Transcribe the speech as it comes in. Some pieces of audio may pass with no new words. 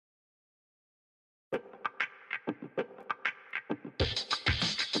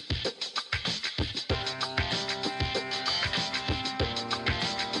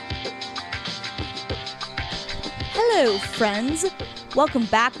Hello, friends. Welcome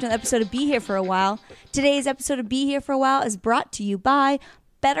back to an episode of Be Here for a While. Today's episode of Be Here for a While is brought to you by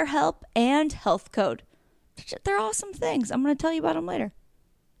BetterHelp and Health Code. They're awesome things. I'm going to tell you about them later.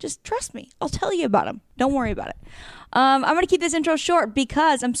 Just trust me. I'll tell you about them. Don't worry about it. I'm going to keep this intro short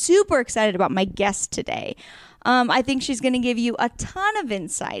because I'm super excited about my guest today. I think she's going to give you a ton of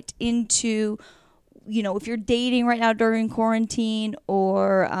insight into, you know, if you're dating right now during quarantine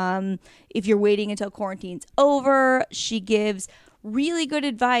or if you're waiting until quarantine's over. She gives really good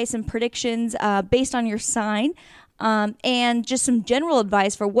advice and predictions based on your sign and just some general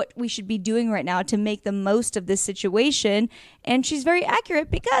advice for what we should be doing right now to make the most of this situation. And she's very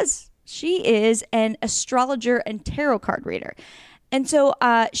accurate because she is an astrologer and tarot card reader. And so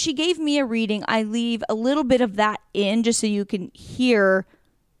she gave me a reading. I leave a little bit of that in just so you can hear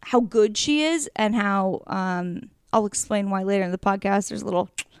how good she is and how I'll explain why later in the podcast. There's a little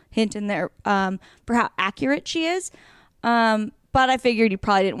hint in there for how accurate she is. But I figured you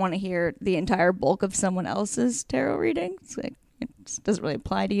probably didn't want to hear the entire bulk of someone else's tarot reading. It's like, it just doesn't really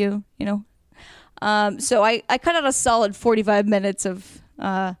apply to you, you know. So I cut out a solid 45 minutes of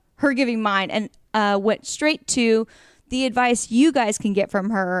her giving mine and went straight to the advice you guys can get from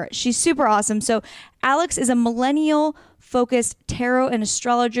her. She's super awesome. So Alex is a millennial-focused tarot and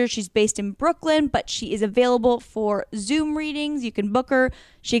astrologer. She's based in Brooklyn, but she is available for Zoom readings. You can book her.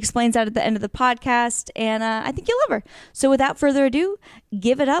 She explains that at the end of the podcast, and I think you'll love her. So without further ado,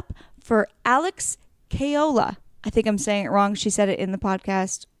 give it up for Alex Caiola. I think I'm saying it wrong. She said it in the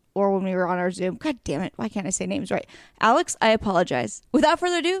podcast or when we were on our Zoom. God damn it. Why can't I say names right? Alex, I apologize. Without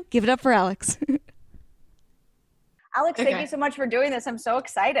further ado, give it up for Alex. Alex, thank you so much for doing this. I'm so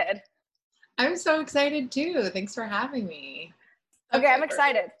excited. I'm so excited too. Thanks for having me. Okay, I'm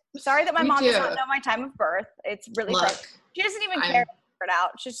excited. Sorry that my mom does not know my time of birth. It's really frustrating. She doesn't even care to figure it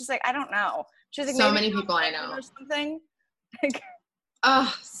out. She's just like, I don't know. She's like, so many people I know. Or something.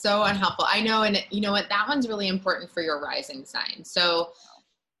 Oh, so unhelpful. I know. And you know what? That one's really important for your rising sign. So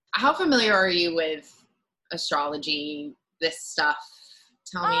how familiar are you with astrology, this stuff?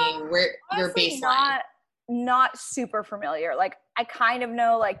 Tell me where your baseline. Not super familiar. Like I kind of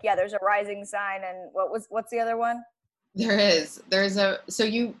know like, yeah, there's a rising sign and what's the other one? So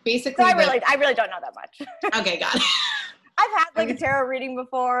you basically, so I really don't know that much. Okay. Got it. I've had like a tarot reading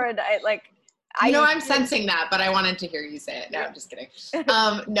before and I'm sensing that, but I wanted to hear you say it. No, I'm just kidding.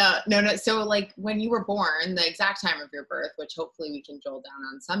 No. So like when you were born, the exact time of your birth, which hopefully we can drill down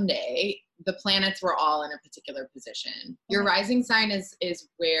on someday, the planets were all in a particular position. Your rising sign is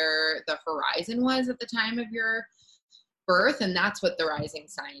where the horizon was at the time of your birth. And that's what the rising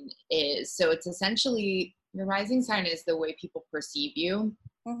sign is. So it's essentially, your rising sign is the way people perceive you.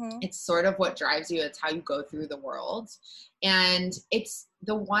 It's sort of what drives you. It's how you go through the world. And it's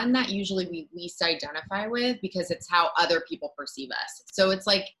the one that usually we least identify with because it's how other people perceive us. So it's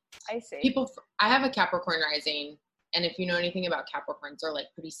like, I see. I have a Capricorn rising. And if you know anything about Capricorns, they're like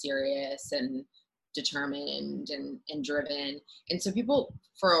pretty serious and determined and driven. And so people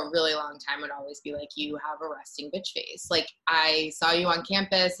for a really long time would always be like, you have a resting bitch face. Like I saw you on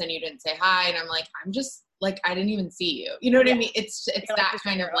campus and you didn't say hi. And I'm like, I'm just like, I didn't even see you. You know what I mean? It's that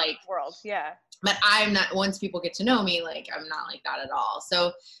kind of like world. Yeah. But I'm not, once people get to know me, like I'm not like that at all.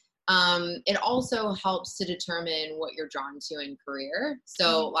 So it also helps to determine what you're drawn to in career.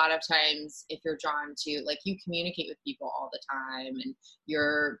 So a lot of times if you're drawn to, like you communicate with people all the time and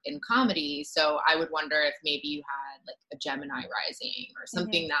you're in comedy. So I would wonder if maybe you had like a Gemini rising or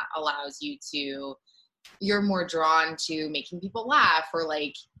something that allows you to, you're more drawn to making people laugh or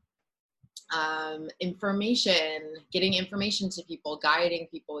like getting information to people, guiding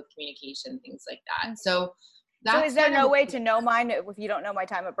people with communication, things like that. So is there no way to know mine if you don't know my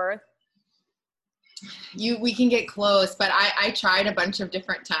time of birth? We can get close, but I tried a bunch of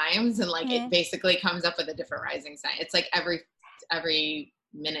different times and like it basically comes up with a different rising sign. It's like every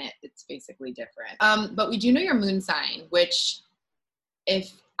minute it's basically different. But we do know your moon sign, which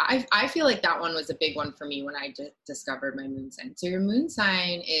I feel like that one was a big one for me when I discovered my moon sign. So your moon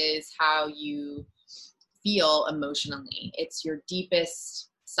sign is how you feel emotionally. It's your deepest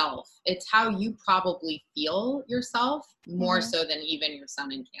self. It's how you probably feel yourself more so than even your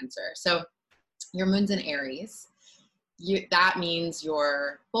sun in Cancer. So your moon's in Aries. That means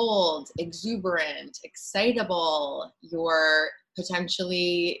you're bold, exuberant, excitable. You're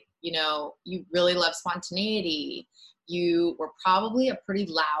potentially, you really love spontaneity. You were probably a pretty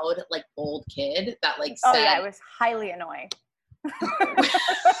loud, like bold kid that like said. Oh yeah, it was highly annoying.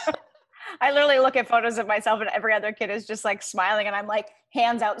 I literally look at photos of myself and every other kid is just like smiling and I'm like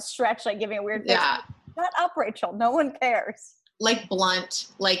hands outstretched, like giving a weird face. Yeah. Shut up, Rachel. No one cares. like blunt,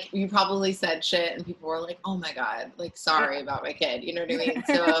 like you probably said shit and people were like, oh my God, like sorry about my kid. You know what I mean?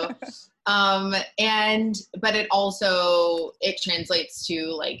 So, but it translates to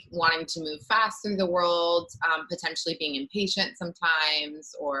like wanting to move fast through the world, potentially being impatient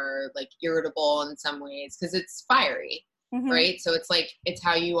sometimes or like irritable in some ways because it's fiery. Right. So it's like, it's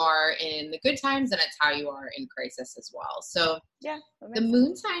how you are in the good times and it's how you are in crisis as well. So the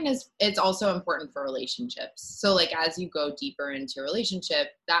moon sign it's also important for relationships. So like, as you go deeper into a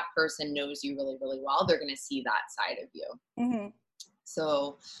relationship, that person knows you really, really well. They're going to see that side of you.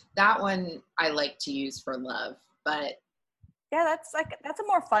 So that one I like to use for love, but that's a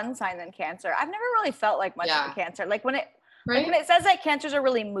more fun sign than Cancer. I've never really felt like much of a Cancer. Like when it says that Cancers are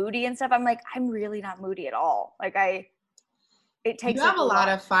really moody and stuff, I'm like, I'm really not moody at all. Like it takes you have a lot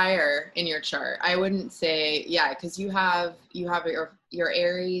of fire in your chart. I wouldn't say, because you have your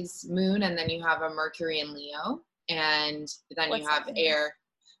Aries moon, and then you have a Mercury in Leo, and then you have air.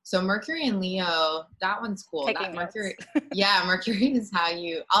 So Mercury in Leo, that one's cool. Taking Mercury, Mercury is how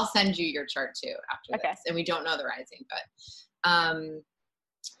I'll send you your chart too after this. And we don't know the rising, but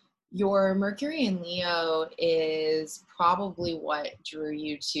your Mercury in Leo is probably what drew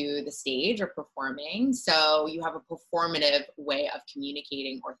you to the stage or performing. So you have a performative way of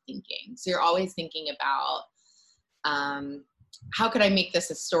communicating or thinking. So you're always thinking about, how could I make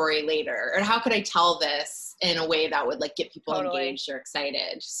this a story later? Or how could I tell this in a way that would like get people engaged or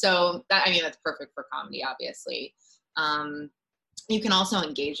excited? So that's perfect for comedy, obviously. You can also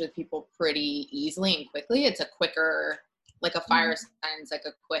engage with people pretty easily and quickly. It's a quicker, like a fire sign's like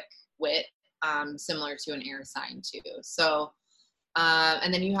a quick wit, similar to an air sign too. So,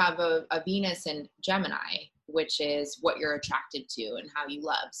 and then you have a Venus in Gemini, which is what you're attracted to and how you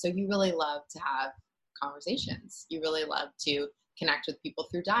love. So you really love to have conversations. You really love to connect with people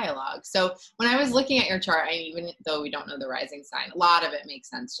through dialogue. So when I was looking at your chart, even though we don't know the rising sign, a lot of it makes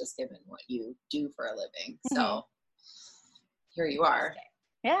sense just given what you do for a living. So here you are.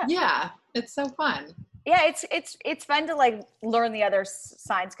 Yeah. It's so fun. Yeah, it's fun to like learn the other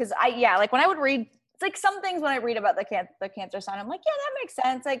signs because like when I would read, it's like some things when I read about the Cancer sign, I'm like, yeah, that makes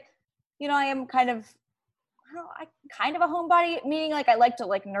sense. Like, I am kind of a homebody, meaning like I like to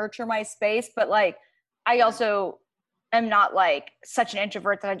like nurture my space, but like I also am not like such an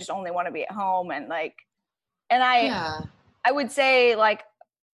introvert that I just only want to be at home and like, and I would say like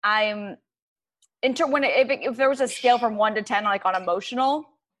I'm if there was a scale from 1 to 10 like on emotional,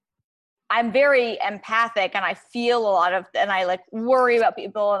 I'm very empathic and I feel a lot of, and I like worry about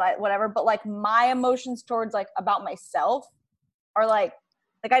people and whatever, but like my emotions towards like about myself are like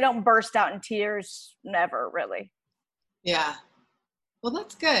I don't burst out in tears, never really. Yeah. Well,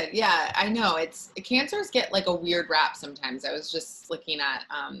 that's good. Yeah, I know Cancers get like a weird rap sometimes. I was just looking at,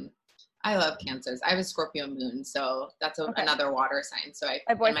 I love Cancers. I have a Scorpio moon, so that's another water sign. So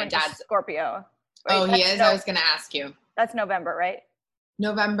my boyfriend's Scorpio. Right? Oh, he is? I was going to ask you. That's November, right?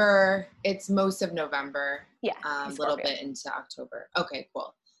 November, it's most of November. Yeah. A little bit into October. Okay,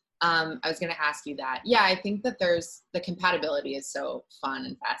 cool. I was going to ask you that. Yeah, I think that the compatibility is so fun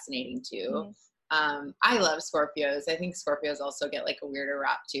and fascinating too. I love Scorpios. I think Scorpios also get like a weirder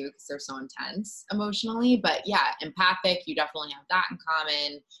rap too because they're so intense emotionally. But yeah, empathic, you definitely have that in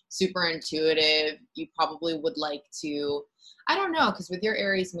common. Super intuitive. You probably would like to, I don't know, because with your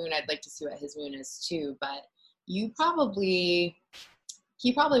Aries moon, I'd like to see what his moon is too. But he probably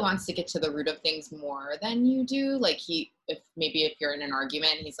wants to get to the root of things more than you do. Like if you're in an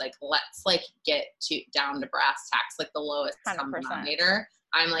argument, he's like, let's like get down to brass tacks, like the lowest common denominator.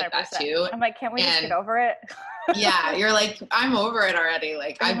 I'm like 100%. That too. I'm like, can't we just get over it? Yeah, you're like, I'm over it already.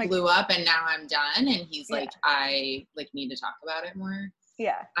 Like I blew up and now I'm done. And he's like, I like need to talk about it more.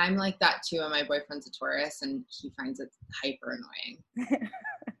 Yeah. I'm like that too. And my boyfriend's a Taurus and he finds it hyper annoying.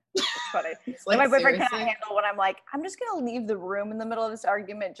 It's funny. Like, my boyfriend can't handle when I'm like, I'm just gonna leave the room in the middle of this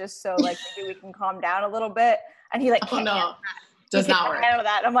argument just so like maybe we can calm down a little bit. And he like can't handle that. Does not work. Handle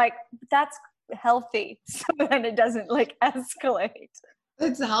that. I'm like, that's healthy, so then it doesn't like escalate.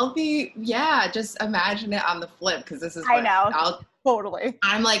 It's healthy. Yeah, just imagine it on the flip because this is what I know. Totally.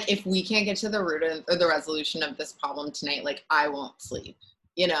 I'm like, if we can't get to the root or the resolution of this problem tonight, like I won't sleep.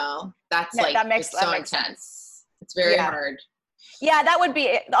 That's that makes so intense. Sense. It's very hard. Yeah, that would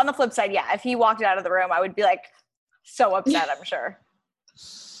be on the flip side. Yeah, if he walked out of the room, I would be like so upset. I'm sure.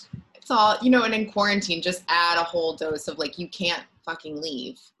 It's all, and in quarantine, just add a whole dose of like, you can't fucking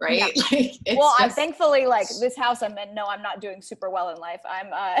leave, right? Yeah. Like, I'm thankfully like this house I'm in. No, I'm not doing super well in life. I'm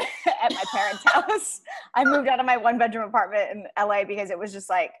at my parents' house. I moved out of my 1-bedroom apartment in LA because it was just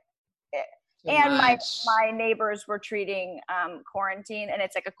like, And my neighbors were treating quarantine, and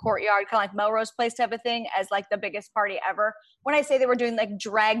it's like a courtyard, kind of like Melrose Place type of thing, as like the biggest party ever. When I say they were doing like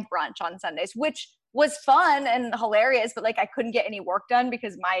drag brunch on Sundays, which was fun and hilarious, but like I couldn't get any work done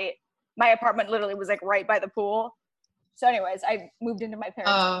because my apartment literally was like right by the pool. So anyways, I moved into my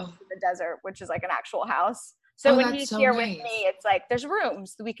parents' house in the desert, which is like an actual house. So when he's here with me, it's like there's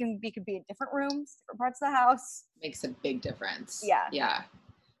rooms. We could be in different rooms, different parts of the house. Makes a big difference. Yeah. Yeah.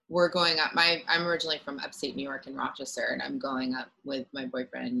 We're going up. I'm originally from upstate New York in Rochester, and I'm going up with my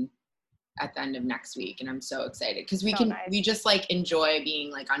boyfriend at the end of next week, and I'm so excited because we just like enjoy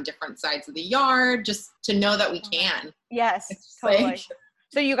being like on different sides of the yard, just to know that we can. Yes, totally. Like,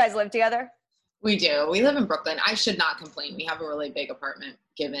 so you guys live together? We do. We live in Brooklyn. I should not complain. We have a really big apartment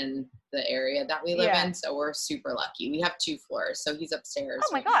given the area that we live in, so we're super lucky. We have 2 floors, so he's upstairs. Oh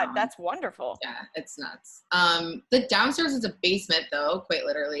my God, that's wonderful. Yeah, it's nuts. The downstairs is a basement though, quite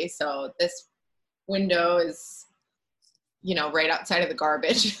literally. So this window is, right outside of the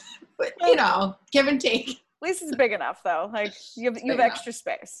garbage, but give and take. At least it's big enough though. Like you have extra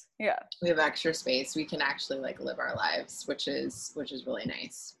space. Yeah. We have extra space. We can actually like live our lives, which is really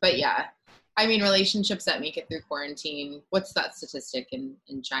nice. But yeah, I mean, relationships that make it through quarantine, what's that statistic in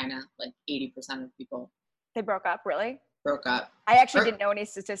China? Like 80% of people. They broke up, really? Broke up. I actually didn't know any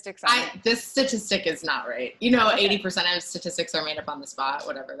statistics on it. This statistic is not right. 80% of statistics are made up on the spot,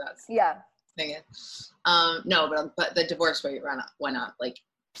 whatever that's thing is. No, but the divorce rate went up like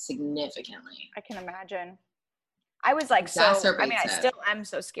significantly. I can imagine. I was like, I still am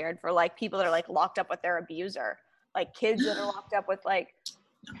so scared for like people that are like locked up with their abuser, like kids that are locked up with like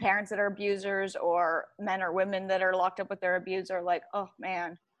parents that are abusers, or men or women that are locked up with their abuser. Like, oh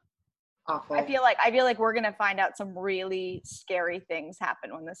man, awful. I feel like we're gonna find out some really scary things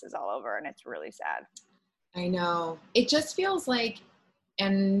happen when this is all over, and it's really sad. I know. It just feels like,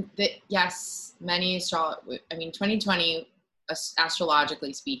 and many 2020,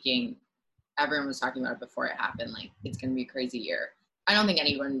 astrologically speaking, everyone was talking about it before it happened. Like, it's gonna be a crazy year. I don't think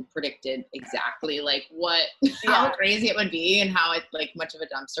anyone predicted exactly like how crazy it would be and how it's like much of a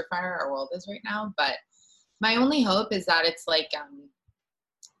dumpster fire our world is right now. But my only hope is that it's like,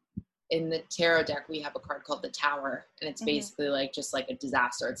 in the tarot deck, we have a card called the Tower, and it's basically like just like a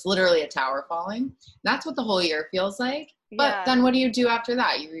disaster. It's literally a tower falling. That's what the whole year feels like. But then what do you do after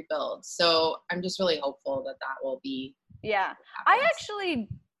that? You rebuild. So I'm just really hopeful that will be. Yeah. I actually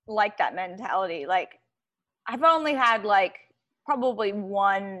like that mentality. Like, I've only had like probably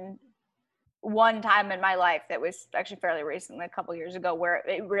one time in my life that was actually fairly recently, a couple years ago, where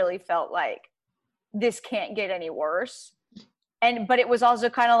it really felt like this can't get any worse. But it was also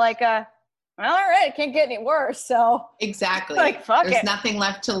kind of like all right, it can't get any worse. So exactly, like, fuck There's it. nothing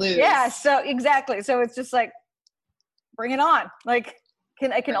left to lose. Yeah. So exactly. So it's just like, bring it on. Like,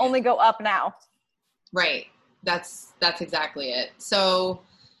 it can only go up now. Right. That's exactly it. So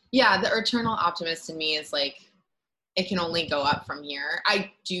yeah, the eternal optimist in me is like, it can only go up from here. I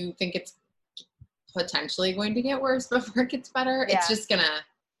do think it's potentially going to get worse before it gets better. Yeah. It's just gonna.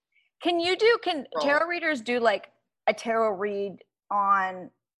 Can tarot readers do like a tarot read on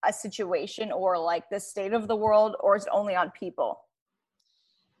a situation or like the state of the world, or is it only on people?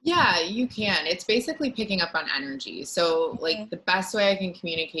 Yeah, you can. It's basically picking up on energy. So like the best way I can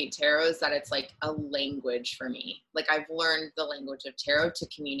communicate tarot is that it's like a language for me. Like, I've learned the language of tarot to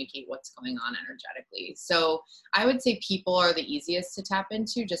communicate what's going on energetically. So I would say people are the easiest to tap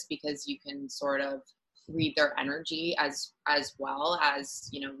into, just because you can sort of read their energy as well as,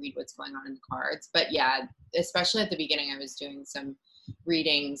 read what's going on in the cards. But yeah, especially at the beginning, I was doing some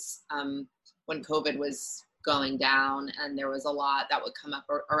readings when COVID was going down, and there was a lot that would come up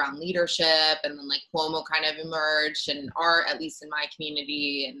around leadership, and then like Cuomo kind of emerged, and art, at least in my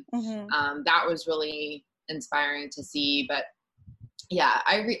community, and that was really inspiring to see. But yeah,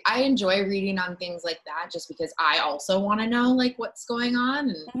 I enjoy reading on things like that, just because I also want to know like what's going on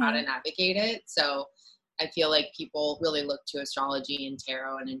and how to navigate it. So I feel like people really look to astrology and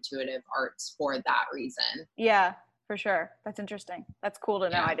tarot and intuitive arts for that reason. Yeah, for sure. That's interesting. That's cool to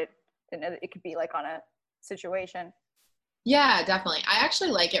know. Yeah. I didn't know that it could be like on a situation. Yeah, definitely. I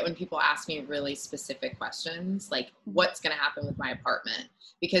actually like it when people ask me really specific questions, like what's going to happen with my apartment,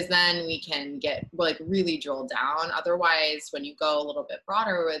 because then we can get like really drilled down. Otherwise, when you go a little bit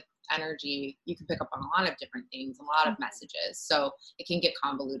broader with energy, you can pick up on a lot of different things, a lot of messages. So it can get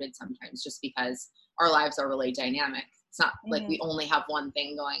convoluted sometimes, just because our lives are really dynamic. It's not like we only have one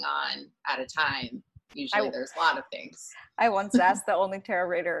thing going on at a time. Usually there's a lot of things. I once asked the only tarot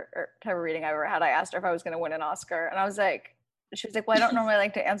reading I ever had, I asked her if I was going to win an Oscar. And I was like, she was like, well, I don't normally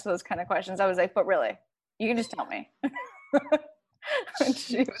like to answer those kind of questions. I was like, but really, you can just tell me.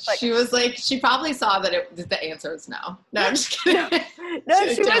 She was like, she probably saw that the answer is no. No, I'm just kidding. No,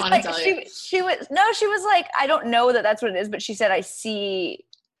 she was like, I don't know that that's what it is, but she said, I see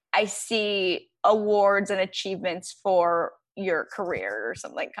awards and achievements for your career or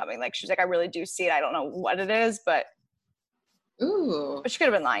something coming. Like, she's like, I really do see it. I don't know what it is, but she could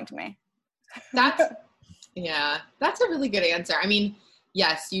have been lying to me. That's a really good answer. I mean,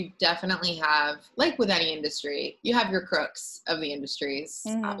 yes, you definitely have, like with any industry, you have your crooks of the industries.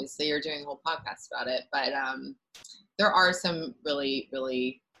 Mm-hmm. Obviously, you're doing a whole podcast about it, but there are some really,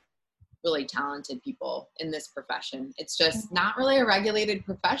 really, really talented people in this profession. It's just not really a regulated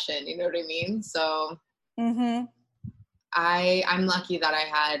profession. You know what I mean? So I'm lucky that I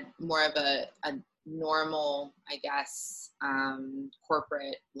had more of a normal, I guess,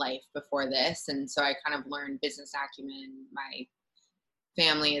 corporate life before this. And so I kind of learned business acumen. My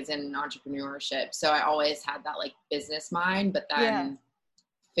family is in entrepreneurship. So I always had that like business mind, but then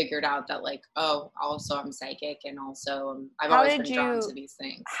figured out that like, oh, also I'm psychic. And also I've always been drawn to these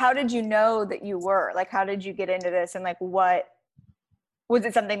things. How did you know that you were? Like, how did you get into this? And like, what, was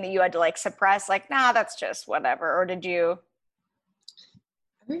it something that you had to like suppress? Like, nah, that's just whatever. Or did you?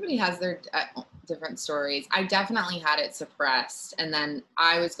 Everybody has their different stories. I definitely had it suppressed. And then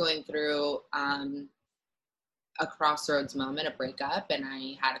I was going through a crossroads moment, a breakup, and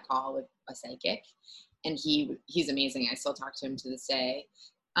I had a call with a psychic, and he's amazing. I still talk to him to this day.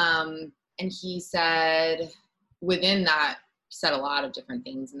 And he said, within that, he said a lot of different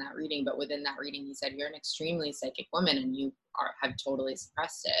things in that reading, but within that reading, he said, you're an extremely psychic woman and you have totally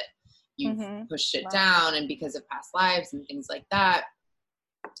suppressed it. You've pushed it down, and because of past lives and things like that.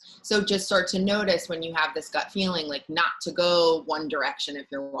 So just start to notice when you have this gut feeling, like not to go one direction if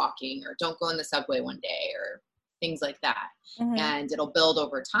you're walking, or don't go in the subway one day, or things like that. And it'll build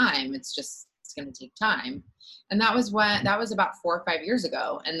over time. It's going to take time. And that was about 4 or 5 years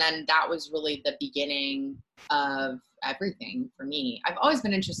ago. And then that was really the beginning of everything for me. I've always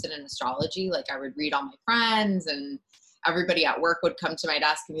been interested in astrology. Like, I would read all my friends, and everybody at work would come to my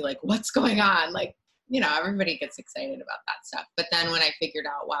desk and be like, what's going on? Like, you know, everybody gets excited about that stuff. But then when I figured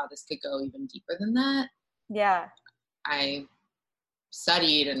out, wow, this could go even deeper than that. Yeah. I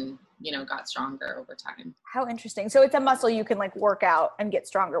studied and, you know, got stronger over time. How interesting. So it's a muscle you can like work out and get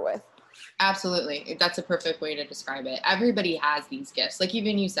stronger with. Absolutely. That's a perfect way to describe it. Everybody has these gifts. Like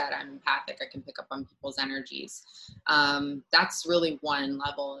even you said, I'm empathic. I can pick up on people's energies. That's really one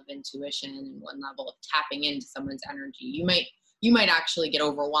level of intuition and one level of tapping into someone's energy. You might actually get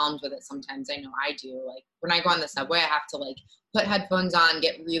overwhelmed with it sometimes. I know I do. Like when I go on the subway, I have to like put headphones on,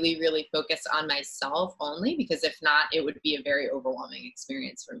 get really, really focused on myself only, because if not, it would be a very overwhelming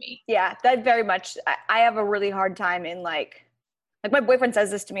experience for me. Yeah, that very much. I have a really hard time in like my boyfriend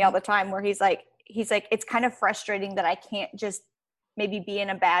says this to me all the time, where he's like, it's kind of frustrating that I can't just maybe be in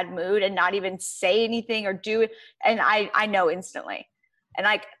a bad mood and not even say anything or do it. And I know instantly. And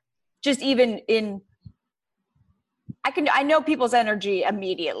like, just even in, I know people's energy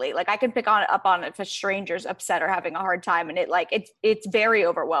immediately. Like I can pick up on it if a stranger's upset or having a hard time, and it's very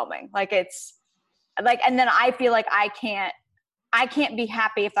overwhelming. Like it's like, and then I feel like I can't be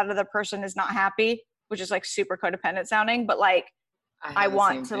happy if that other person is not happy, which is like super codependent sounding, but like I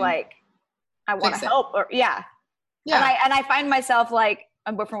want to help, or yeah. And I find myself like,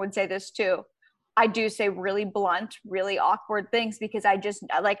 my boyfriend would say this too, I do say really blunt, really awkward things because I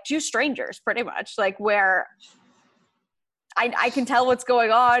like to strangers pretty much, like where I can tell what's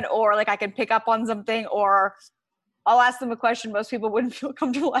going on, or like I can pick up on something, or I'll ask them a question most people wouldn't feel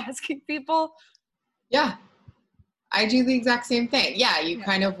comfortable asking people. Yeah, I do the exact same thing. Yeah, you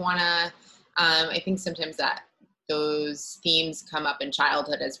kind of want to, I think sometimes that those themes come up in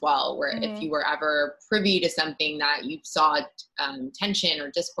childhood as well, where if you were ever privy to something that you saw tension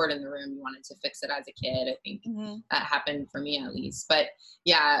or discord in the room, you wanted to fix it as a kid. I think that happened for me at least. But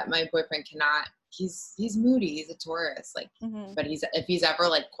yeah, my boyfriend cannot, he's moody. He's a Taurus, like, but if he's ever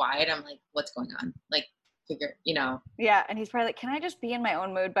like quiet, I'm like, what's going on? Like, figure, you know. Yeah. And he's probably like, can I just be in my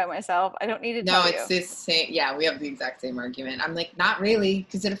own mood by myself? I don't need to tell you. No, it's this same. Yeah. We have the exact same argument. I'm like, not really.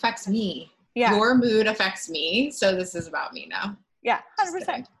 'Cause it affects me. Yeah. Your mood affects me. So this is about me now. Yeah.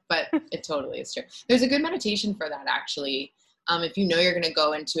 100%. But it totally is true. There's a good meditation for that actually. If you know you're going to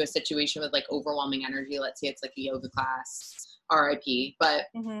go into a situation with like overwhelming energy, let's say it's like a yoga class, RIP, but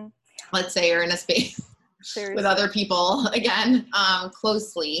let's say you're in a space with other people again,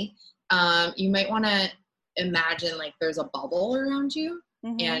 closely, you might want to imagine like there's a bubble around you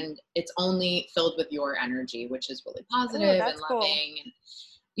and it's only filled with your energy, which is really positive and loving. Cool.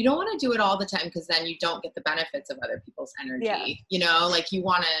 You don't want to do it all the time, because then you don't get the benefits of other people's energy. Yeah. You know, like you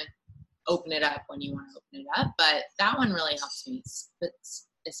want to open it up when you want to open it up. But that one really helps me,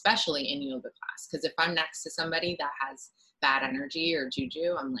 especially in yoga class. Because if I'm next to somebody that has bad energy or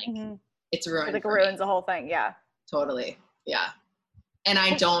juju, I'm like, it's ruined. It like ruins the whole thing. Yeah. Totally. Yeah. And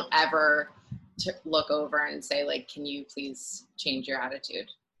I don't ever look over and say like, can you please change your attitude?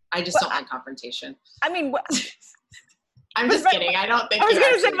 I just don't like confrontation. I mean, I'm just kidding. I don't think I was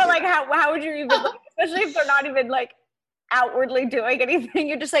going to say, but like, how would you even, like, especially if they're not even like outwardly doing anything,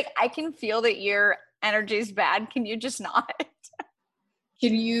 you're just like, I can feel that your energy is bad. Can you just not?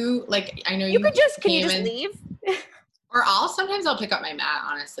 Can you, like, I know can you just leave? Or sometimes I'll pick up my mat,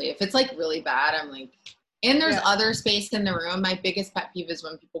 honestly. If it's like really bad, I'm like, and there's other space in the room. My biggest pet peeve is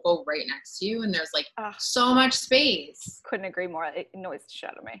when people go right next to you and there's like so much space. Couldn't agree more. It annoys the shit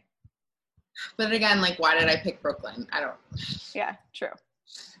out of me. But again, like, why did I pick Brooklyn? I don't. Yeah, true.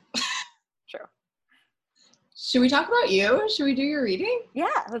 True. Should we talk about you? Should we do your reading? Yeah,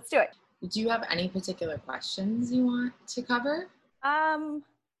 let's do it. Do you have any particular questions you want to cover? You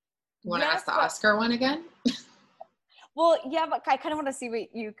want to ask the Oscar one again? Well, yeah, but I kind of want to see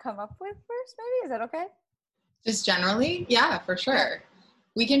what you come up with first, maybe. Is that okay? Just generally? Yeah, for sure.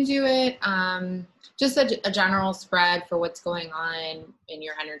 We can do it just a general spread for what's going on in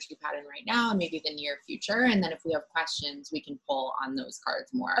your energy pattern right now and maybe the near future. And then if we have questions, we can pull on those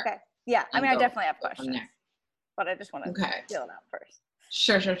cards more. Okay. Yeah. I mean, I definitely have questions. But I just want to feel it out first.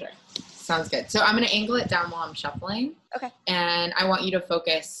 Sure. Sounds good. So I'm going to angle it down while I'm shuffling. Okay. And I want you to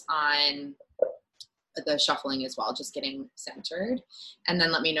focus on the shuffling as well, just getting centered. And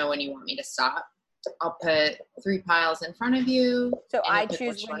then let me know when you want me to stop. I'll put 3 piles in front of you. So I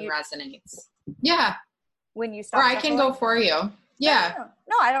choose which one resonates. Yeah. When you stop. Or I can go for you. Yeah.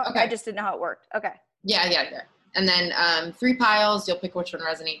 No, I don't. Okay. I just didn't know how it worked. Okay. Yeah. And then 3 piles, you'll pick which one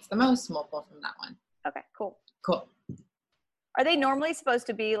resonates the most, and we'll pull from that one. Okay, cool. Are they normally supposed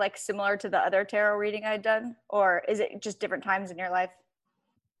to be like similar to the other tarot reading I'd done? Or is it just different times in your life?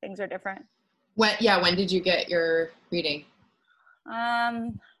 Things are different? When did you get your reading?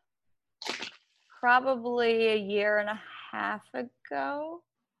 Probably a year and a half ago.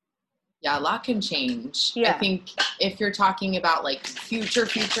 Yeah, a lot can change. Yeah. I think if you're talking about like future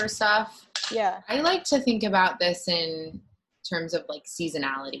stuff, I like to think about this in terms of like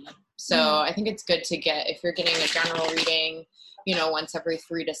seasonality. So I think it's good to get, if you're getting a general reading, once every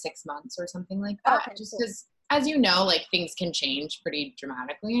 3 to 6 months or something like that. Okay, just because, as you know, like things can change pretty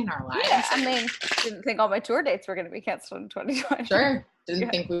dramatically in our lives. Yeah, I mean, didn't think all my tour dates were going to be canceled in 2020. Sure.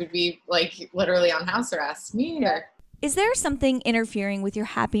 Didn't think we'd be like literally on house arrest. Me either. Yeah. Is there something interfering with your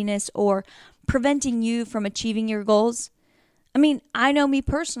happiness or preventing you from achieving your goals? I mean, I know me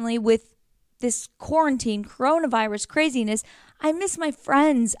personally with this quarantine, coronavirus craziness, I miss my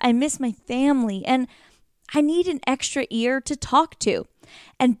friends, I miss my family, and I need an extra ear to talk to.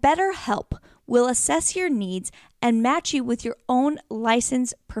 And BetterHelp will assess your needs and match you with your own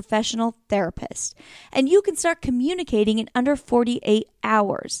licensed professional therapist. And you can start communicating in under 48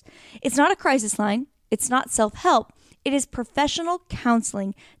 hours. It's not a crisis line. It's not self-help. It is professional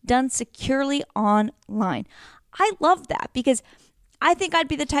counseling done securely online. I love that because I think I'd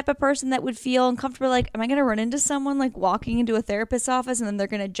be the type of person that would feel uncomfortable. Like, am I going to run into someone like walking into a therapist's office and then they're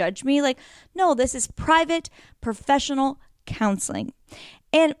going to judge me? Like, no, this is private, professional counseling.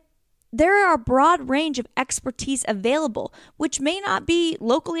 And there are a broad range of expertise available, which may not be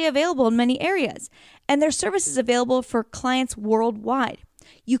locally available in many areas. And their service is available for clients worldwide.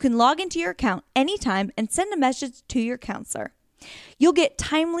 You can log into your account anytime and send a message to your counselor. You'll get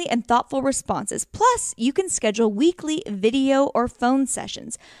timely and thoughtful responses. Plus, you can schedule weekly video or phone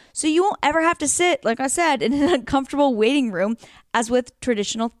sessions. So you won't ever have to sit, like I said, in an uncomfortable waiting room as with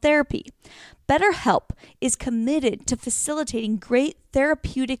traditional therapy. BetterHelp is committed to facilitating great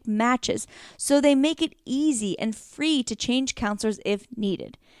therapeutic matches, so they make it easy and free to change counselors if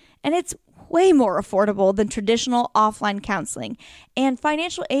needed. And it's way more affordable than traditional offline counseling, and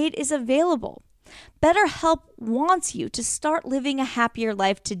financial aid is available. BetterHelp wants you to start living a happier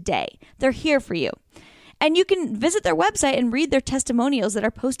life today. They're here for you. And you can visit their website and read their testimonials that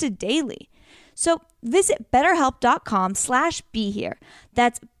are posted daily. So visit betterhelp.com/behere.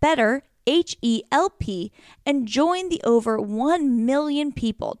 That's better, HELP, and join the over 1 million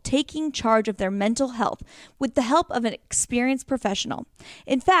people taking charge of their mental health with the help of an experienced professional.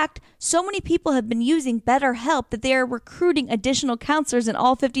 In fact, so many people have been using BetterHelp that they are recruiting additional counselors in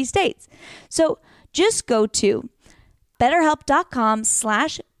all 50 states. So just go to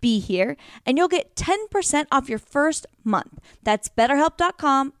betterhelp.com/behere and you'll get 10% off your first month. That's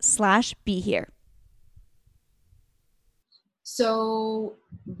betterhelp.com/behere. So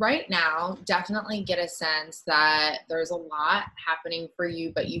right now, definitely get a sense that there's a lot happening for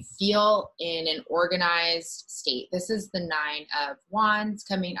you, but you feel in an organized state. This is the 9 of Wands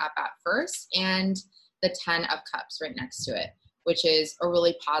coming up at first, and the 10 of Cups right next to it, which is a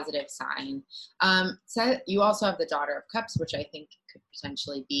really positive sign. So you also have the Daughter of Cups, which I think could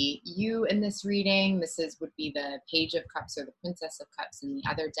potentially be you in this reading. Would be the Page of Cups or the Princess of Cups in the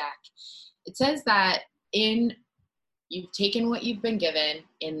other deck. It says that you've taken what you've been given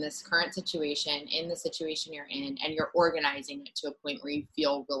in this current situation, in the situation you're in, and you're organizing it to a point where you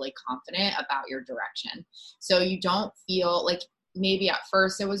feel really confident about your direction. So you don't feel like, maybe at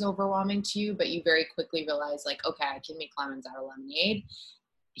first it was overwhelming to you, but you very quickly realize like, okay, I can make lemons out of lemonade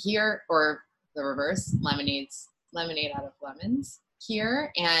here, or the reverse, lemonade out of lemons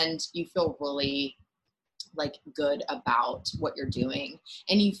here. And you feel really like good about what you're doing.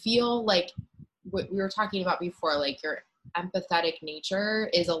 And you feel like what we were talking about before, like your empathetic nature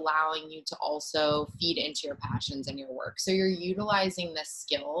is allowing you to also feed into your passions and your work. So you're utilizing this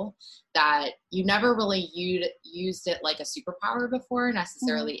skill that you never really used it like a superpower before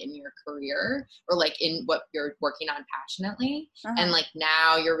necessarily in your career or like in what you're working on passionately. And like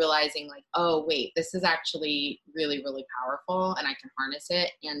now you're realizing like, oh wait, this is actually really, really powerful and I can harness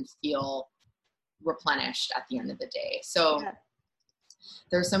it and feel replenished at the end of the day. So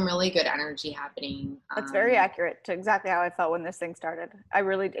there's some really good energy happening. That's very accurate to exactly how I felt when this thing started.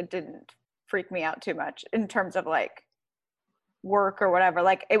 It didn't freak me out too much in terms of like work or whatever.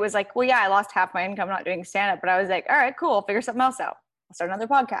 Like it was like, well, yeah, I lost half my income not doing stand-up, but I was like, all right, cool, I'll figure something else out. I'll start another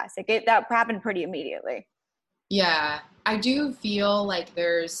podcast. That happened pretty immediately. Yeah, I do feel like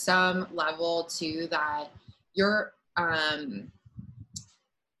there's some level to that. You're,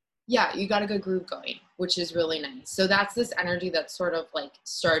 you got a good groove going, which is really nice. So that's this energy that's sort of like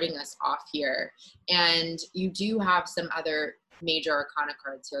starting us off here. And you do have some other major arcana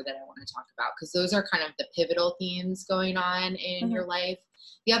cards here that I want to talk about because those are kind of the pivotal themes going on in your life.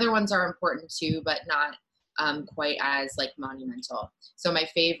 The other ones are important too, but not quite as like monumental. So my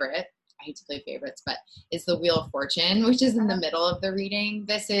favorite, I hate to play favorites, but is the Wheel of Fortune, which is in the middle of the reading.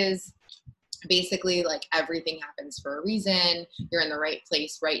 This is basically like everything happens for a reason. You're in the right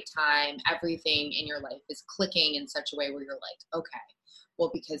place, right time. Everything in your life is clicking in such a way where you're like, okay,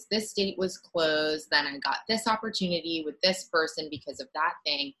 well, because this date was closed, then I got this opportunity with this person because of that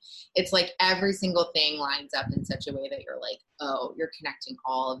thing. It's like every single thing lines up in such a way that you're like, oh, you're connecting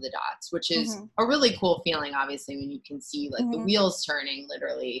all of the dots, which is a really cool feeling, obviously, when you can see like the wheels turning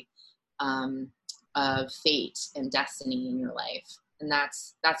literally of fate and destiny in your life. And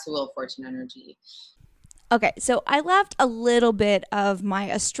that's the Wheel of Fortune energy. Okay, so I left a little bit of my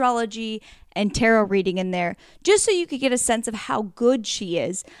astrology and tarot reading in there just so you could get a sense of how good she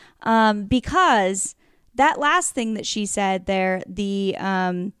is. Because that last thing that she said there, the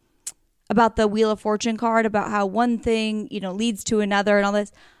about the Wheel of Fortune card, about how one thing, leads to another and all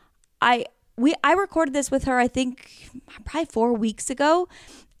this. I recorded this with her, I think, probably 4 weeks ago,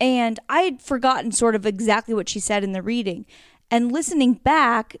 and I had forgotten sort of exactly what she said in the reading. And listening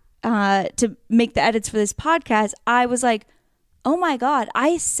back to make the edits for this podcast, I was like, oh my God,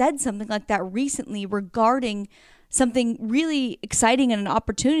 I said something like that recently regarding something really exciting and an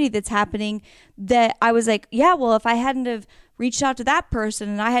opportunity that's happening that I was like, yeah, well, if I hadn't have reached out to that person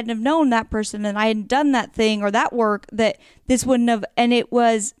and I hadn't have known that person and I hadn't done that thing or that work, that this wouldn't have, and it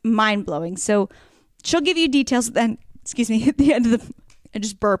was mind blowing. So she'll give you details then, at the end of the I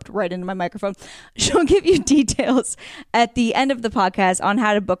just burped right into my microphone. She'll give you details at the end of the podcast on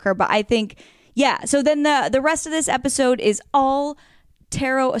how to book her. But I think, so then the rest of this episode is all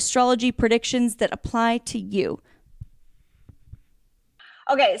tarot astrology predictions that apply to you.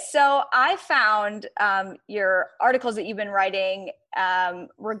 Okay, so I found your articles that you've been writing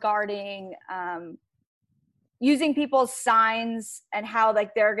regarding using people's signs and how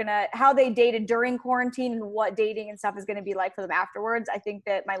like how they dated during quarantine and what dating and stuff is going to be like for them afterwards. I think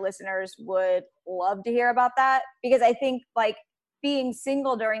that my listeners would love to hear about that because I think like being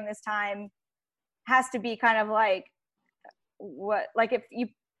single during this time has to be kind of like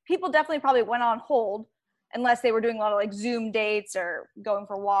people definitely probably went on hold unless they were doing a lot of like Zoom dates or going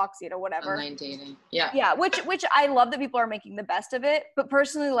for walks, whatever. Online dating. Yeah. Yeah. Which I love that people are making the best of it. But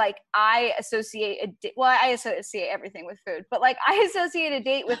personally, like I associate everything with food, but like I associate a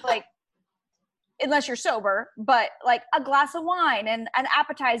date with like, unless you're sober, but like a glass of wine and an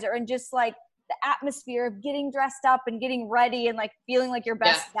appetizer and just like the atmosphere of getting dressed up and getting ready and like feeling like your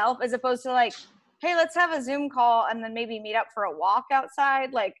best self, as opposed to like, hey, let's have a Zoom call and then maybe meet up for a walk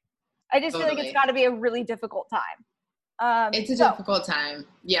outside. Like, I just feel like it's got to be a really difficult time. It's a difficult time.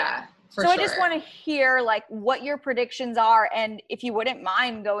 Yeah. For So sure. I just want to hear like what your predictions are, and if you wouldn't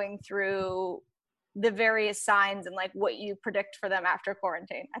mind going through the various signs and like what you predict for them after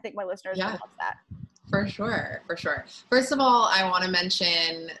quarantine. I think my listeners would love that. For sure. First of all, I want to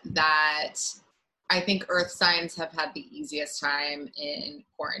mention that I think earth signs have had the easiest time in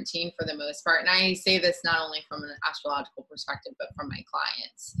quarantine for the most part. And I say this not only from an astrological perspective, but from my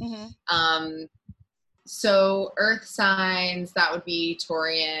clients. Mm-hmm. So earth signs, that would be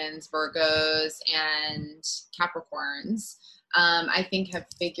Taurians, Virgos, and Capricorns, I think have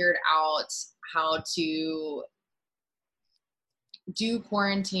figured out how to do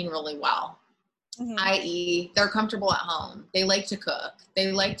quarantine really well. Mm-hmm. i.e. they're comfortable at home. They like to cook.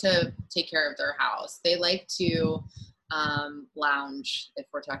 They like to take care of their house. They like to lounge, if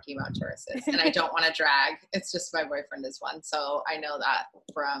we're talking about Tauruses. And I don't want to drag. It's just my boyfriend is one. So I know that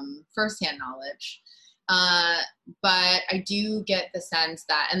from firsthand knowledge. But I do get the sense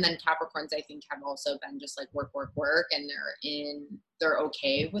that, and then Capricorns, I think, have also been just like work, and they're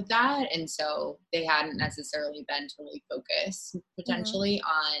okay with that. And so they hadn't necessarily been totally focused potentially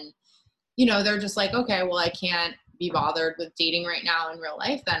on, you know, they're just like, okay, well, I can't be bothered with dating right now in real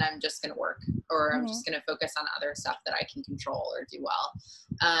life, then I'm just going to work, or I'm just going to focus on other stuff that I can control or do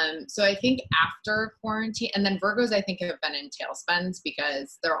well. So I think after quarantine, and then Virgos, I think, have been in tailspins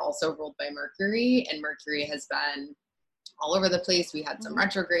because they're also ruled by Mercury, and Mercury has been all over the place. We had some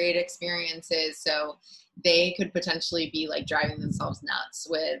retrograde experiences, so they could potentially be like driving themselves nuts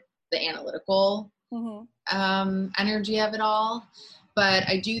with the analytical energy of it all. But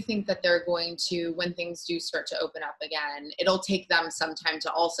I do think that they're going to, when things do start to open up again, it'll take them some time to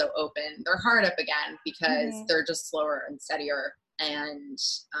also open their heart up again, because they're just slower and steadier, and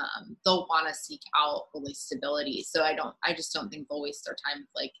they'll want to seek out really stability. So I just don't think they'll waste their time with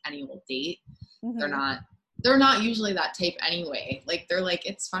like any old date. They're not usually that type anyway. Like they're like,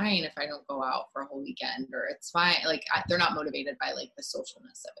 it's fine if I don't go out for a whole weekend, or it's fine. Like they're not motivated by like the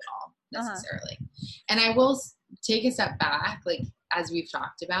socialness of it all necessarily. And I will take a step back, like, as we've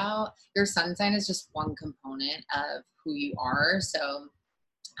talked about, your sun sign is just one component of who you are. So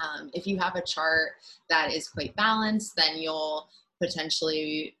if you have a chart that is quite balanced, then you'll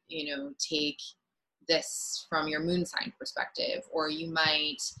potentially, you know, take this from your moon sign perspective, or you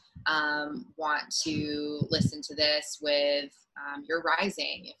might want to listen to this with your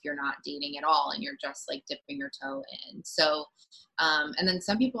rising if you're not dating at all and you're just like dipping your toe in. So and then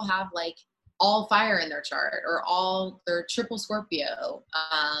some people have like all fire in their chart, or they're triple Scorpio.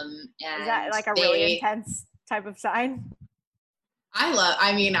 And is that like a really intense type of sign?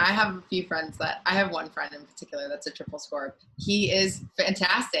 I mean, I have a few friends I have one friend in particular that's a triple Scorp. He is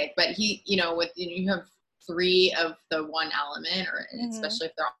fantastic, but he, you know, you have three of the one element, or especially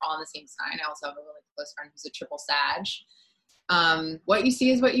if they're all in the same sign. I also have a really close friend who's a triple Sag. What you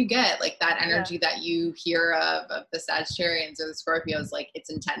see is what you get. Like that energy that you hear of the Sagittarians or the Scorpios, like it's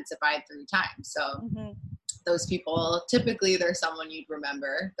intensified through time. So those people, typically they're someone you'd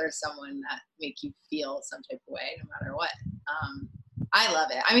remember. They're someone that make you feel some type of way no matter what. I love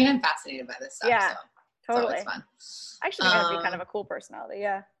it. I mean, I'm fascinated by this stuff. Yeah, so totally. It's fun. I actually think that'd be kind of a cool personality.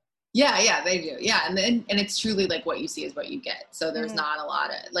 Yeah. Yeah, they do. Yeah, and it's truly like what you see is what you get. So there's not a lot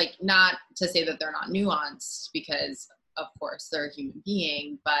of, like, not to say that they're not nuanced, because of course they're a human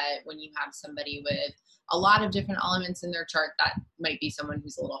being, but when you have somebody with a lot of different elements in their chart, that might be someone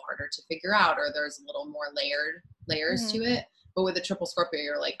who's a little harder to figure out, or there's a little more layers to it. But with a triple Scorpio,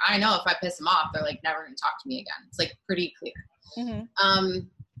 you're like, I know if I piss them off, they're like never going to talk to me again. It's like pretty clear.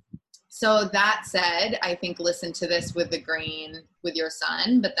 So that said, I think listen to this with the grain with your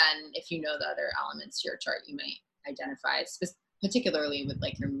sun, but then if you know the other elements to your chart, you might identify particularly with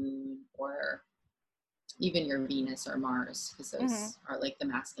like your moon, or even your Venus or Mars, because those are like the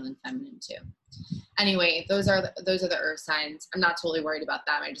masculine, feminine too. Anyway, those are the earth signs. I'm not totally worried about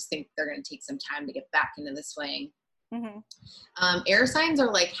them. I just think they're going to take some time to get back into the swing. Air signs are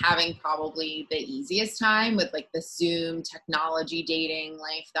like having probably the easiest time with like the Zoom technology dating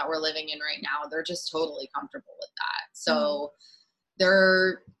life that we're living in right now. They're just totally comfortable with that. So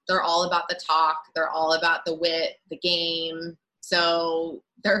they're all about the talk. They're all about the wit, the game. So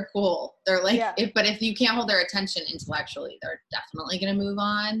they're cool. They're like, but if you can't hold their attention intellectually, they're definitely going to move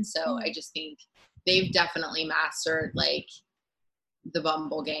on. So I just think they've definitely mastered like the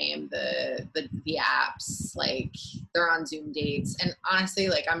Bumble game, the apps, like they're on Zoom dates. And honestly,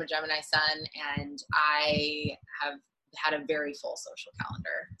 like I'm a Gemini sun, and I have had a very full social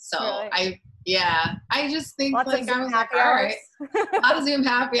calendar. So really? I just think lots like I was like, all right, a lot of Zoom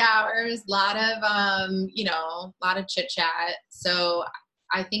happy hours, a lot of a lot of chit chat. So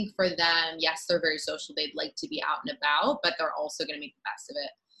I think for them, yes, they're very social. They'd like to be out and about, but they're also going to make the best of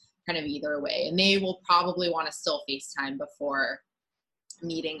it. kind of either way. And they will probably want to still FaceTime before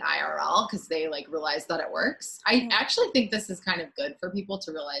meeting IRL because they like realize that it works. I actually think this is kind of good for people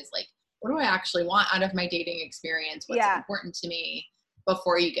to realize like, what do I actually want out of my dating experience? What's important to me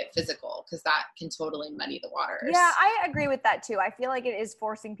before you get physical? Because that can totally muddy the waters. Yeah, I agree with that too. I feel like it is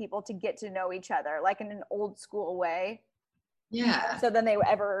forcing people to get to know each other like in an old school way. Yeah. So than they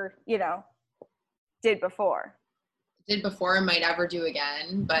ever, did before. Did before and might ever do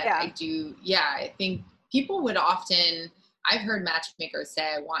again. But I think people would often, I've heard matchmakers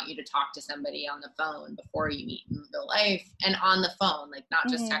say, I want you to talk to somebody on the phone before you meet in real life and on the phone, like not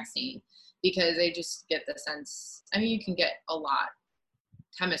just texting, because they just get the sense, I mean, you can get a lot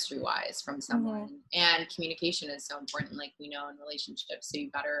chemistry wise from someone and communication is so important, like we know in relationships. So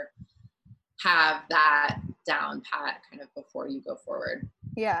you better have that down pat kind of before you go forward.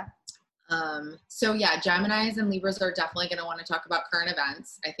 Yeah. So yeah, Geminis and Libras are definitely going to want to talk about current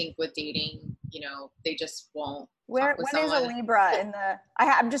events. I think with dating, they just won't. When is a Libra in the?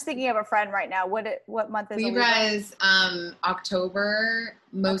 I'm just thinking of a friend right now. What month is Libra? Libra Is October,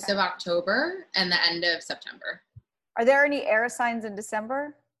 most of October, and the end of September. Are there any air signs in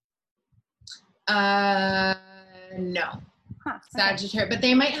December? No. Huh, Sagittarius, but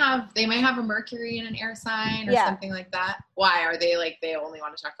they might have a Mercury in an air sign or something like that. Why are they like they only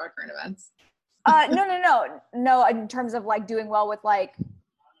want to talk about current events? No. In terms of like doing well with like,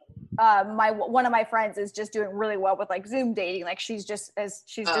 one of my friends is just doing really well with like Zoom dating. Like she's just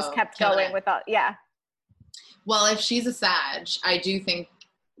kept going without. Yeah. Well, if she's a Sag, I do think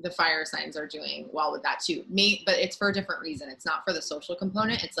the fire signs are doing well with that too. But it's for a different reason. It's not for the social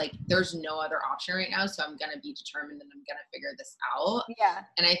component. It's like, there's no other option right now. So I'm going to be determined and I'm going to figure this out. Yeah.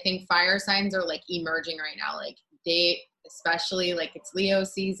 And I think fire signs are like emerging right now. Like especially like it's Leo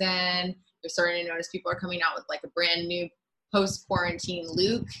season. You're starting to notice people are coming out with like a brand new post-quarantine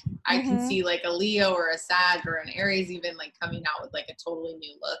look. I can see like a Leo or a Sag or an Aries even like coming out with like a totally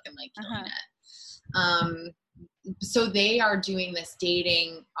new look and like killing it. So they are doing this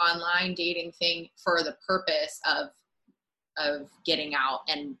online dating thing for the purpose of getting out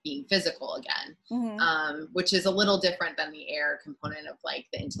and being physical again, which is a little different than the air component of like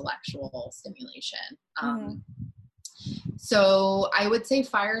the intellectual stimulation. So I would say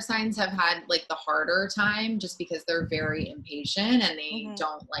fire signs have had like the harder time just because they're very impatient and they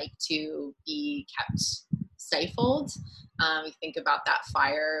don't like to be kept stifled. You think about that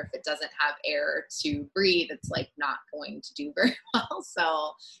fire, if it doesn't have air to breathe, it's like not going to do very well.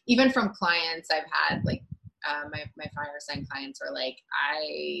 So even from clients I've had, like my fire sign clients are like,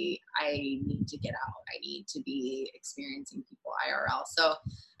 I need to get out. I need to be experiencing people IRL. So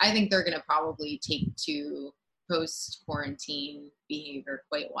I think they're going to probably take to post-quarantine behavior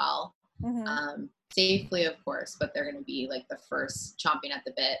quite well. Safely, of course, but they're going to be like the first chomping at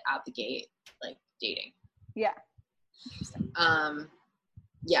the bit out the gate, like dating. Yeah.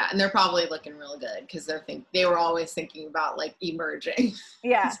 Yeah, and they're probably looking real good because they were always thinking about like emerging.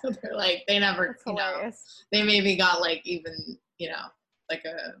 Yeah. So they're like, they never, they maybe got like even, like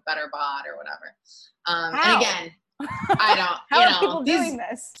a better bod or whatever. And again, I don't, How are people doing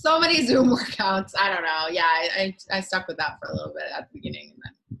this? So many Zoom workouts. I don't know. Yeah, I stuck with that for a little bit at the beginning, and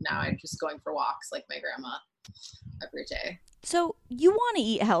then now I'm just going for walks like my grandma every day. So you want to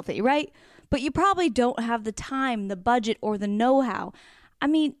eat healthy, right? But you probably don't have the time, the budget, or the know-how. I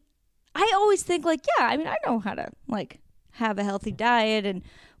mean, I always think like, I know how to like have a healthy diet and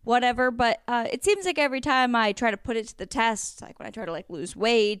whatever, but it seems like every time I try to put it to the test, like when I try to like lose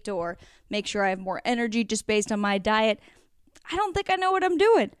weight or make sure I have more energy just based on my diet, I don't think I know what I'm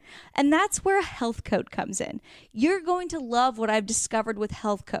doing. And that's where a health code comes in. You're going to love what I've discovered with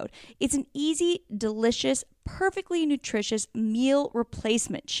Health Code. It's an easy, delicious, perfectly nutritious meal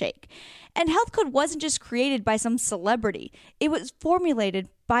replacement shake. And Health Code wasn't just created by some celebrity. It was formulated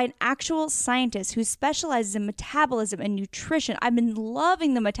by an actual scientist who specializes in metabolism and nutrition. I've been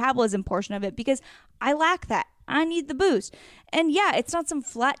loving the metabolism portion of it because I lack that. I need the boost. And yeah, it's not some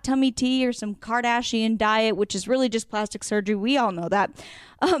flat tummy tea or some Kardashian diet, which is really just plastic surgery. We all know that.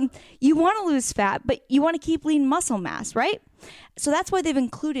 You want to lose fat, but you want to keep lean muscle mass, right? So that's why they've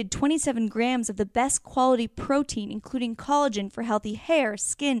included 27 grams of the best quality protein, including collagen for healthy hair,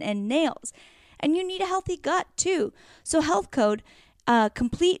 skin, and nails. And you need a healthy gut too. So Health Code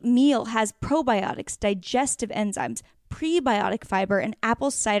Complete Meal has probiotics, digestive enzymes, prebiotic fiber, and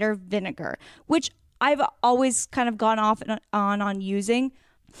apple cider vinegar, which I've always kind of gone off and on using,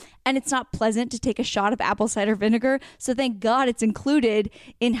 and it's not pleasant to take a shot of apple cider vinegar, so thank God it's included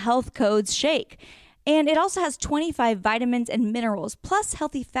in Health Code's shake. And it also has 25 vitamins and minerals, plus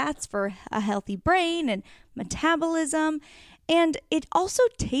healthy fats for a healthy brain and metabolism. And it also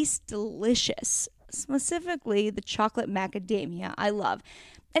tastes delicious, specifically the chocolate macadamia I love.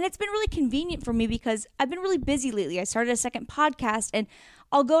 And it's been really convenient for me because I've been really busy lately. I started a second podcast and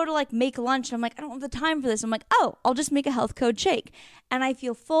I'll go to like make lunch and I'm like, I don't have the time for this. I'm like, oh, I'll just make a health code shake. And I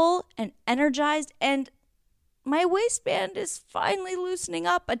feel full and energized, and my waistband is finally loosening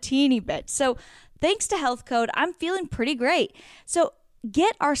up a teeny bit. So thanks to Health Code, I'm feeling pretty great. So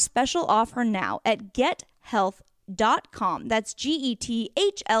get our special offer now at gethealth.com. That's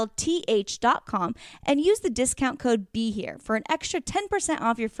GETHLTH.com, and use the discount code BeHere for an extra 10%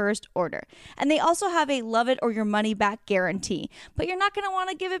 off your first order. And they also have a love it or your money back guarantee, but you're not going to want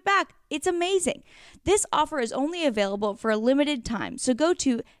to give it back. It's amazing. This offer is only available for a limited time, so go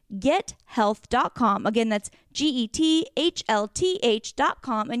to gethealth.com. Again, that's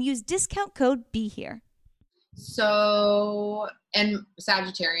GETHLTH.com, and use discount code BeHere. So, and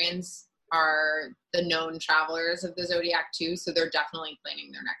Sagittarians are the known travelers of the zodiac too, so they're definitely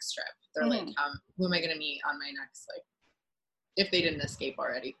planning their next trip. They're like, who am I going to meet on my next, like, if they didn't escape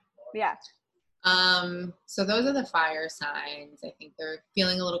already. Yeah. So those are the fire signs. I think they're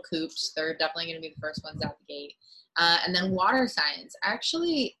feeling a little cooped. They're definitely going to be the first ones out the gate. And then water signs. I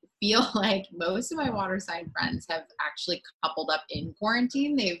actually feel like most of my water sign friends have actually coupled up in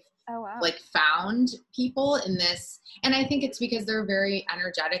quarantine. They've like found people in this, and I think it's because they're very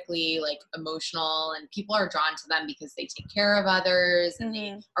energetically like emotional, and people are drawn to them because they take care of others and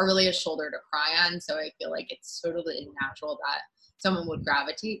they are really a shoulder to cry on. So I feel like it's totally natural that someone would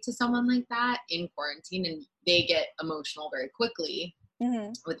gravitate to someone like that in quarantine, and they get emotional very quickly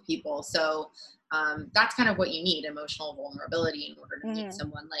with people. So that's kind of what you need, emotional vulnerability, in order to meet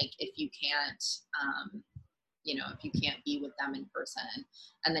someone. Like if you can't if you can't be with them in person,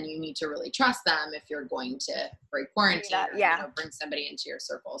 and then you need to really trust them if you're going to break quarantine or bring somebody into your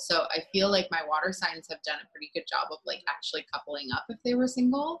circle. So I feel like my water signs have done a pretty good job of like actually coupling up if they were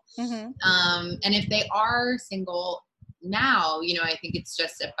single. And if they are single now, I think it's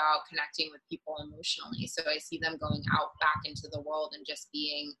just about connecting with people emotionally. So I see them going out back into the world and just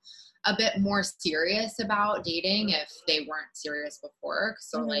being a bit more serious about dating if they weren't serious before.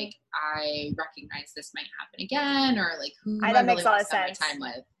 So like, I recognize this might happen again, or like, who do I that really makes a lot want of to spend sense. my time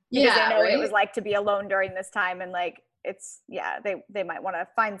with? Because they know what it was like to be alone during this time, and like it's they might want to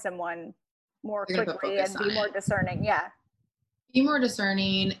find someone more quickly and be more discerning. Yeah. Be more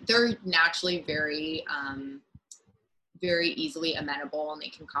discerning. They're naturally very very easily amenable, and they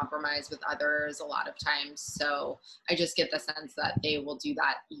can compromise with others a lot of times. So I just get the sense that they will do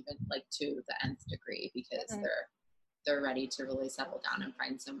that even like to the nth degree, because they're ready to really settle down and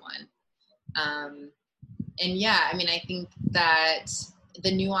find someone. And yeah, I mean, I think that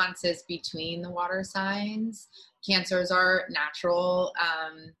the nuances between the water signs, Cancers are natural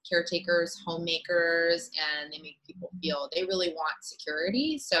caretakers, homemakers, and they make people feel they really want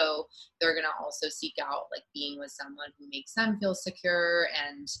security. So they're going to also seek out like being with someone who makes them feel secure.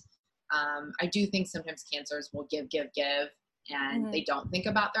 And I do think sometimes Cancers will give, and they don't think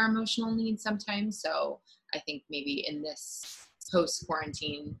about their emotional needs sometimes. So I think maybe in this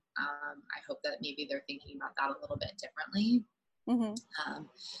post-quarantine, I hope that maybe they're thinking about that a little bit differently.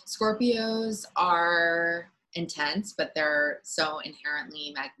 Scorpios are intense, but they're so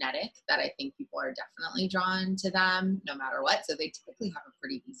inherently magnetic that I think people are definitely drawn to them no matter what. So they typically have a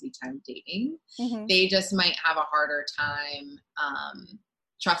pretty easy time dating. They just might have a harder time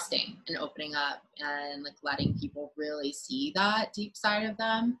trusting and opening up and like letting people really see that deep side of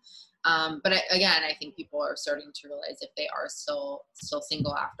them. But again, I think people are starting to realize if they are still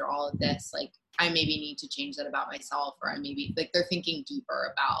single after all of this, like I maybe need to change that about myself, or I maybe like they're thinking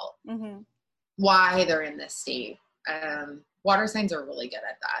deeper about why they're in this state. Water signs are really good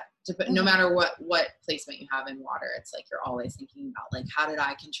at that. No matter what placement you have in water, it's like you're always thinking about like, how did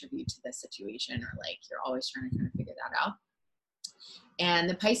I contribute to this situation? Or like you're always trying to kind of figure that out. And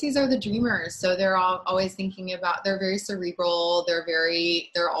the Pisces are the dreamers. So they're always thinking about, they're very cerebral. They're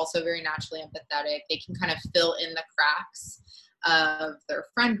also very naturally empathetic. They can kind of fill in the cracks of their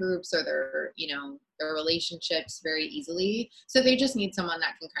friend groups or their relationships very easily. So they just need someone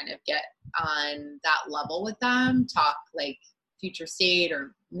that can kind of get on that level with them, talk like future state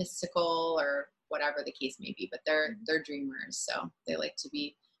or mystical or whatever the case may be, but they're dreamers. So they like to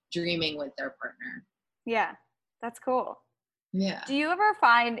be dreaming with their partner. Yeah, that's cool. Yeah. Do you ever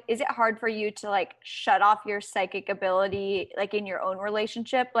find, is it hard for you to like shut off your psychic ability, like in your own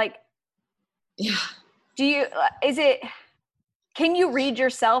relationship? Like, yeah. Can you read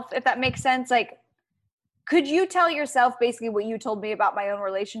yourself, if that makes sense? Like, could you tell yourself basically what you told me about my own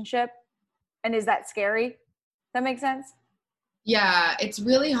relationship? And is that scary? That makes sense? Yeah, it's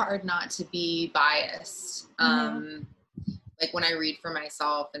really hard not to be biased. like when I read for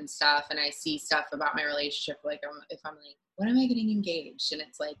myself and stuff and I see stuff about my relationship, like if I'm like, when am I getting engaged? And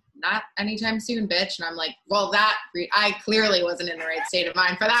it's like, not anytime soon, bitch. And I'm like, well, I clearly wasn't in the right state of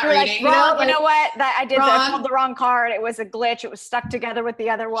mind for that reading. Like, wrong, you know what? I pulled the wrong card. It was a glitch. It was stuck together with the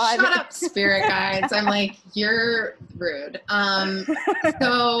other one. Shut up, spirit guides. I'm like, you're rude.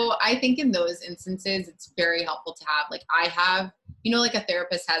 So I think in those instances, it's very helpful to have, like, I have, like a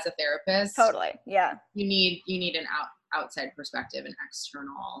therapist has a therapist. Totally. Yeah. You need an outside perspective, an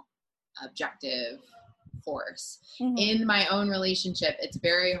external objective force. In my own relationship, it's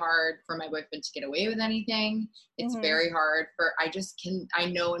very hard for my boyfriend to get away with anything. It's very hard I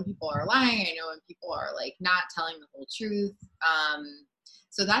know when people are lying. I know when people are like not telling the whole truth.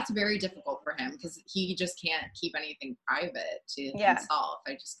 So that's very difficult for him because he just can't keep anything private to himself.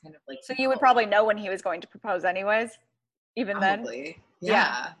 I just kind of like. So you would probably know when he was going to propose anyways, even probably. Then?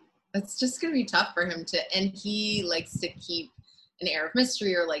 Yeah. It's just going to be tough for him and he likes to keep an air of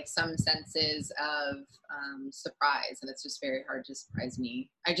mystery or like some senses of surprise, and it's just very hard to surprise me.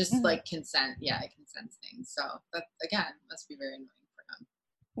 I just like consent. Yeah, I can sense things. So that again must be very annoying for him.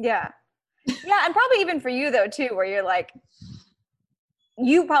 Yeah, and probably even for you though too, where you're like,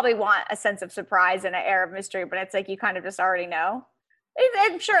 you probably want a sense of surprise and an air of mystery, but it's like you kind of just already know.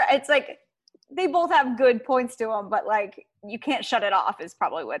 I'm sure it's like they both have good points to them, but like you can't shut it off is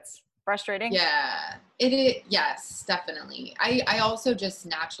probably what's frustrating. Yeah, it is. Yes, definitely. I also just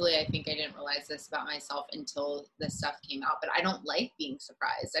naturally, I think I didn't realize this about myself until this stuff came out, but I don't like being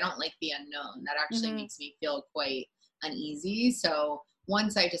surprised. I don't like the unknown. That actually makes me feel quite uneasy. So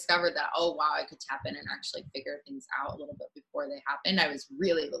once I discovered that, oh wow, I could tap in and actually figure things out a little bit before they happened, I was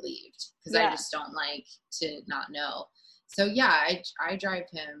really relieved because I just don't like to not know. So yeah, I drive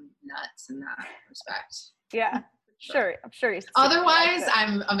him nuts in that respect. Yeah. Sure, I'm sure he's. Otherwise,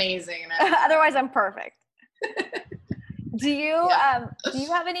 I'm amazing. Otherwise, I'm perfect. Do you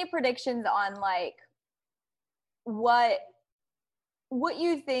have any predictions on like what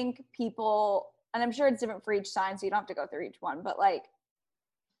you think people? And I'm sure it's different for each sign, so you don't have to go through each one. But like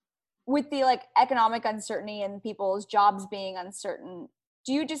with the like economic uncertainty and people's jobs being uncertain,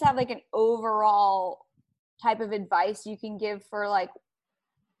 do you just have like an overall type of advice you can give for like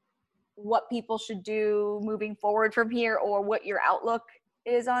what people should do moving forward from here, or what your outlook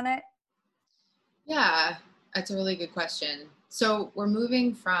is on it? Yeah, that's a really good question. So we're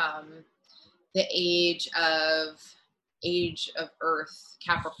moving from the age of Earth,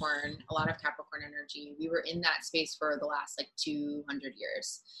 Capricorn, a lot of Capricorn energy. We were in that space for the last like 200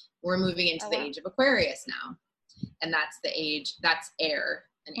 years. We're moving into the age of Aquarius now. And that's air.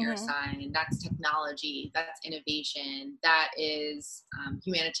 An air sign, that's technology, that's innovation, that is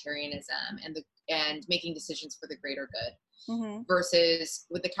humanitarianism and making decisions for the greater good. Versus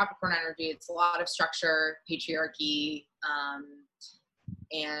with the Capricorn energy, it's a lot of structure, patriarchy,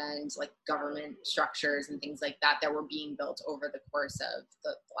 and like government structures and things like that were being built over the course of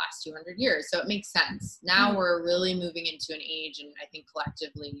the last 200 years. So it makes sense. Now we're really moving into an age, and I think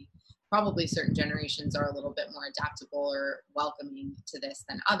collectively probably certain generations are a little bit more adaptable or welcoming to this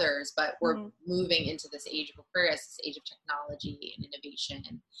than others, but we're moving into this age of Aquarius, this age of technology and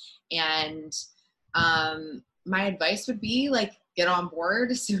innovation. And my advice would be like, get on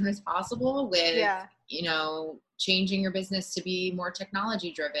board as soon as possible with, changing your business to be more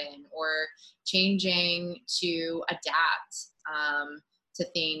technology driven, or changing to adapt to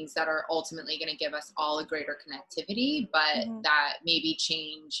things that are ultimately going to give us all a greater connectivity, but that maybe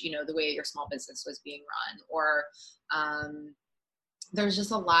change, the way your small business was being run. Or there's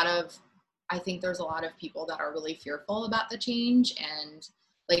just I think there's a lot of people that are really fearful about the change. And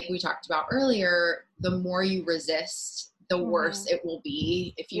like we talked about earlier, the more you resist, the worse it will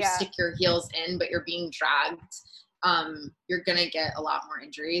be. If you stick your heels in, but you're being dragged, you're going to get a lot more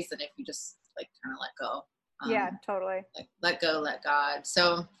injuries than if you just like kind of let go. Totally. Like let go, let God.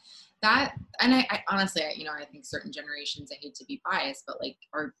 So that, and I honestly, I think certain generations, I hate to be biased, but like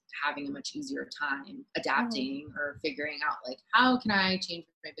are having a much easier time adapting or figuring out like, how can I change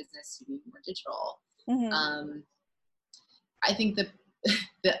my business to be more digital? I think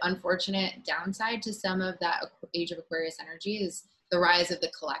the unfortunate downside to some of that age of Aquarius energy is the rise of the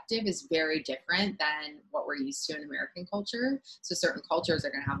collective is very different than what we're used to in American culture. So certain cultures are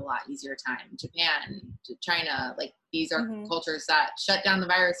going to have a lot easier time. Japan, China, like these are cultures that shut down the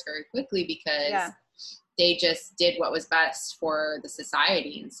virus very quickly because they just did what was best for the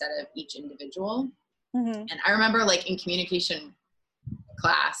society instead of each individual. And I remember like in communication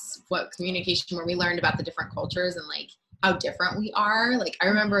class, where we learned about the different cultures and like how different we are. Like I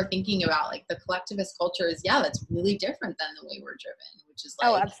remember thinking about like the collectivist culture is, that's really different than the way we're driven, which is like,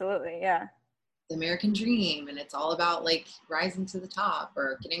 oh, absolutely. Yeah. the American dream and it's all about like rising to the top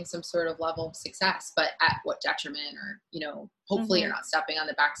or getting some sort of level of success, but at what detriment, or, you know, hopefully you're not stepping on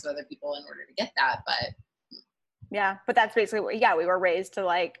the backs of other people in order to get that. But yeah, but that's basically what, we were raised to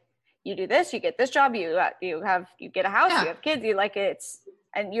like, you do this, you get this job, you get a house, you have kids, you like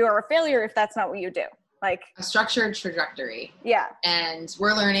and you are a failure if that's not what you do. Like a structured trajectory. Yeah. And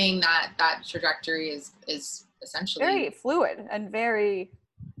we're learning that that trajectory is essentially very fluid and very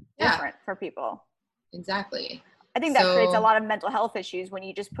different for people. Exactly. I think that creates a lot of mental health issues when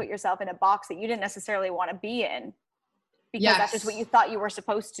you just put yourself in a box that you didn't necessarily want to be in because that's just what you thought you were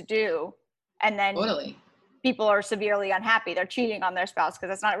supposed to do. And then people are severely unhappy. They're cheating on their spouse because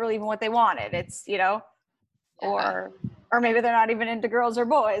that's not really even what they wanted. It's, you know, or maybe they're not even into girls or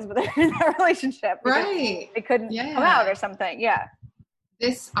boys, but they're in a relationship. Right. They couldn't come out or something. Yeah.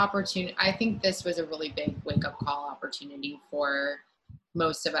 This opportunity, I think this was a really big wake-up call opportunity for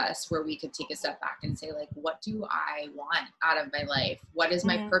most of us, where we could take a step back and say, like, what do I want out of my life? What is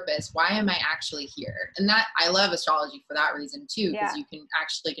my purpose? Why am I actually here? And that, I love astrology for that reason too, because you can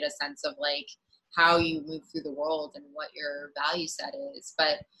actually get a sense of like how you move through the world and what your value set is.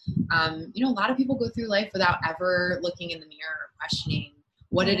 But, you know, a lot of people go through life without ever looking in the mirror or questioning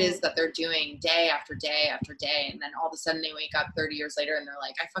what it is that they're doing day after day after day. And then all of a sudden they wake up 30 years later and they're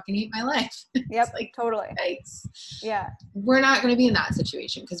like, I fucking hate my life. Yep. Like, totally. Yikes. Yeah. We're not going to be in that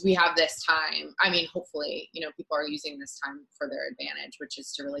situation because we have this time. I mean, hopefully, you know, people are using this time for their advantage, which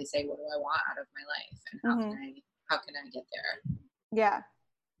is to really say, what do I want out of my life? And how can I get there? Yeah.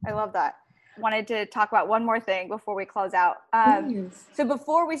 I love that. Wanted to talk about one more thing before we close out. So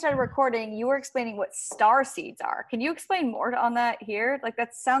before we started recording, you were explaining what star seeds are. Can you explain more on that here? Like,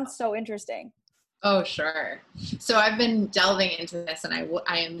 that sounds so interesting. Oh, sure. So I've been delving into this, and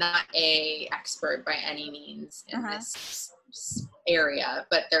I am not a expert by any means in this area,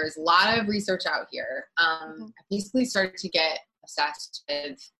 but there's a lot of research out here. I basically started to get obsessed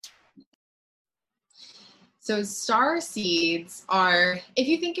with. So star seeds are, if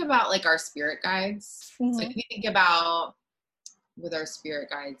you think about like our spirit guides, so if you think about with our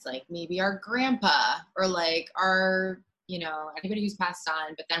spirit guides, like maybe our grandpa or like our, you know, anybody who's passed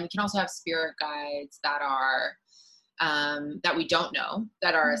on, but then we can also have spirit guides that are, that we don't know,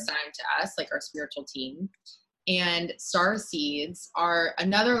 that are assigned to us, like our spiritual team. And star seeds are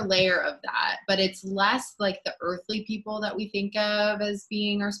another layer of that, but it's less like the earthly people that we think of as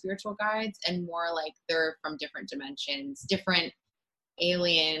being our spiritual guides, and more like they're from different dimensions, different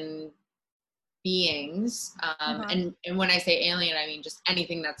alien beings. And when I say alien, I mean just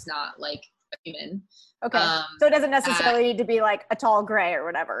anything that's not like a human. Okay. So it doesn't necessarily need to be like a tall gray or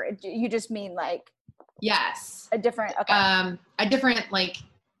whatever. You just mean like a different, a different, like,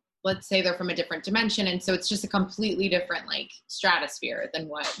 let's say they're from a different dimension. And so it's just a completely different like stratosphere than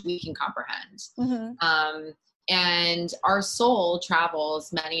what we can comprehend. And our soul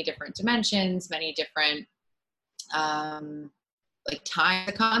travels many different dimensions, many different, like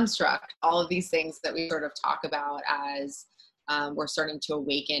time construct, all of these things that we sort of talk about as, we're starting to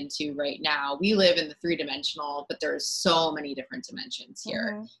awaken to right now. We live in the 3-dimensional, but there's so many different dimensions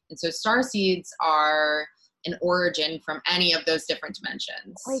here. And so star seeds are an origin from any of those different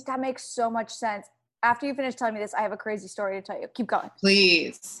dimensions. Wait, that makes so much sense. After you finish telling me this, I have a crazy story to tell you. Keep going.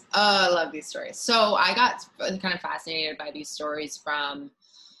 Please. I love these stories. So I got kind of fascinated by these stories from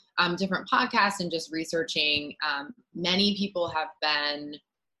different podcasts and just researching. Many people have been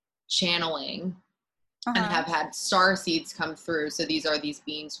channeling and have had star seeds come through. So these are these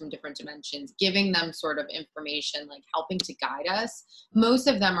beings from different dimensions, giving them sort of information, like helping to guide us. Most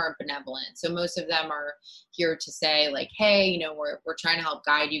of them are benevolent. So most of them are here to say like, hey, you know, we're trying to help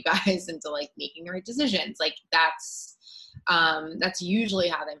guide you guys into like making the right decisions. Like that's usually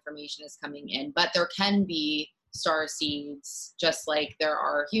how the information is coming in, but there can be star seeds, just like there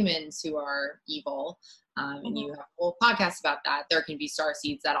are humans who are evil. And you have a whole podcast about that. There can be star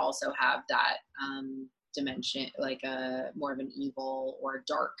seeds that also have that dimension, like a more of an evil or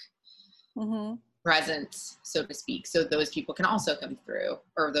dark presence, so to speak. So those people can also come through,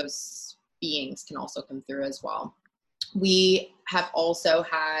 or those beings can also come through as well. We have also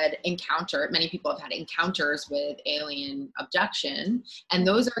had many people have had encounters with alien abduction, and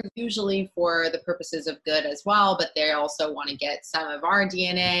those are usually for the purposes of good as well, but they also want to get some of our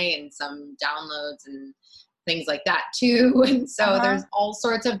DNA and some downloads and things like that too. And so there's all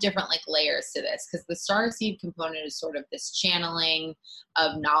sorts of different like layers to this, because the star seed component is sort of this channeling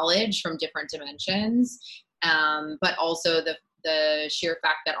of knowledge from different dimensions, but also the sheer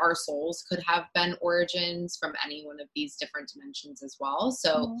fact that our souls could have been origins from any one of these different dimensions as well.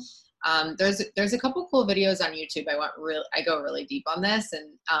 So There's a couple cool videos on YouTube. I go really deep on this,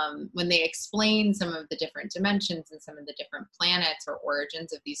 and when they explain some of the different dimensions and some of the different planets or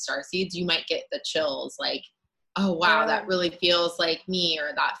origins of these star seeds, you might get the chills, like, oh wow, that really feels like me,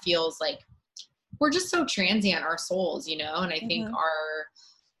 or that feels like we're just so transient, our souls, and I think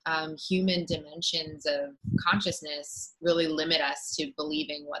our human dimensions of consciousness really limit us to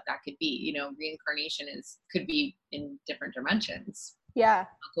believing what that could be. Reincarnation could be in different dimensions. Yeah. How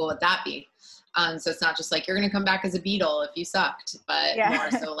cool would that be? So it's not just like you're going to come back as a beetle if you sucked, but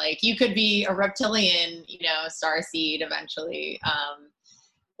more so like you could be a reptilian, star seed eventually.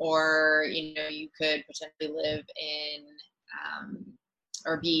 Or, you could potentially live in,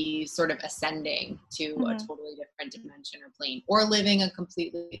 or be sort of ascending to a totally different dimension or plane, or living a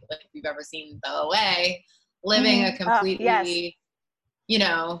completely, like if you've ever seen The OA, living a completely,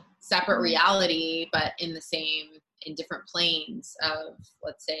 separate reality, but in different planes of,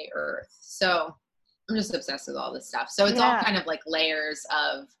 let's say, Earth. So I'm just obsessed with all this stuff. So it's all kind of like layers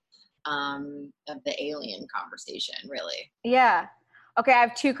of the alien conversation, really. Yeah. Okay, I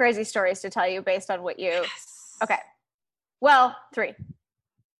have 2 crazy stories to tell you based on what you... Yes. Okay. Well, 3.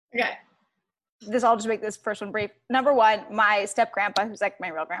 Okay. I'll just make this first one brief. Number 1, my step-grandpa, who's like my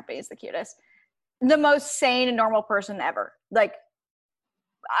real grandpa, he's the cutest. The most sane and normal person ever. Like,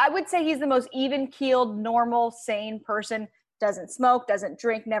 I would say he's the most even-keeled, normal, sane person. Doesn't smoke, doesn't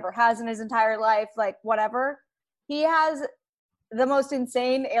drink, never has in his entire life, like, whatever. He has the most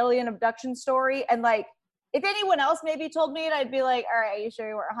insane alien abduction story, and, like, if anyone else maybe told me it, I'd be like, all right, are you sure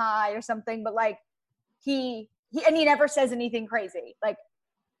you weren't high or something? But like, he never says anything crazy. Like,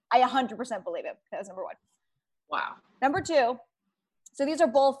 I 100% believe him. That was number 1. Wow. Number 2. So these are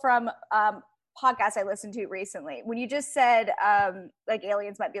both from podcasts I listened to recently. When you just said like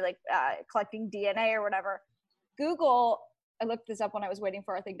aliens might be like collecting DNA or whatever, Google, I looked this up when I was waiting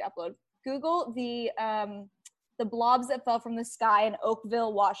for our thing to upload. Google the blobs that fell from the sky in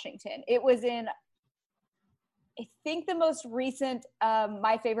Oakville, Washington. It was in, I think, the most recent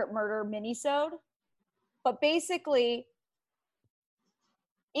My Favorite Murder minisode. But basically,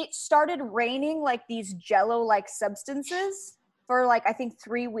 it started raining like these jello-like substances for like, I think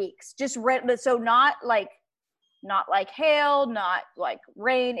 3 weeks. So not like hail, not like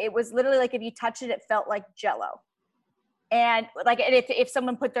rain. It was literally like if you touched it, it felt like jello. And like, if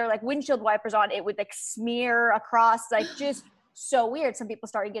someone put their like windshield wipers on, it would like smear across, like just so weird. Some people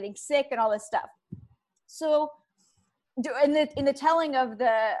started getting sick and all this stuff. So in the telling of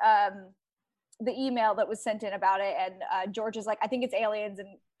the email that was sent in about it, and George is like, I think it's aliens, and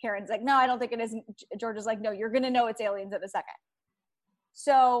Karen's like, no, I don't think it is. George is like, no, you're gonna know it's aliens in a second.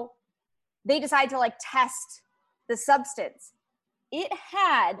 So they decide to like test the substance. It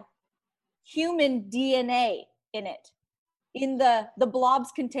had human DNA in it. In the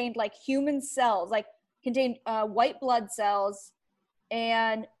blobs contained like human cells, like contained white blood cells,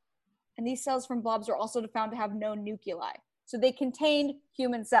 and these cells from blobs were also found to have no nuclei. So they contained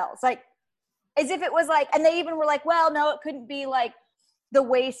human cells, like as if it was like, and they even were like, well, no, it couldn't be like the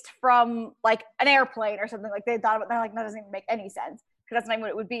waste from like an airplane or something. Like they thought of it, they're like, that doesn't even make any sense, because that's not even what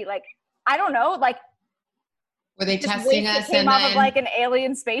it would be. Like, I don't know, like, were they testing us came off of like an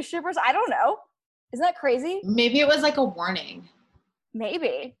alien spaceship or something? I don't know. Isn't that crazy? Maybe it was like a warning.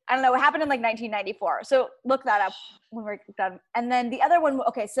 Maybe. I don't know. It happened in like 1994. So look that up when we're done. And then the other one,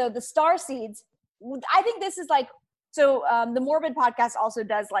 okay, so the star seeds, I think this is like, so the Morbid podcast also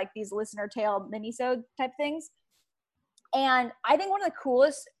does like these listener tale minisode type things. And I think one of the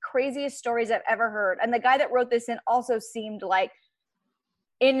coolest, craziest stories I've ever heard, and the guy that wrote this in also seemed like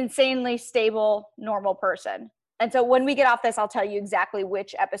an insanely stable, normal person. And so when we get off this, I'll tell you exactly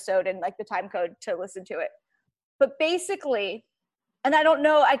which episode and like the time code to listen to it. But basically, and I don't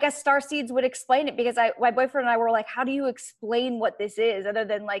know, I guess Starseeds would explain it, because my boyfriend and I were like, how do you explain what this is other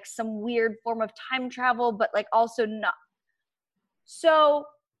than like some weird form of time travel, but like also not. So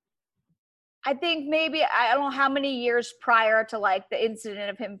I think maybe, I don't know how many years prior to like the incident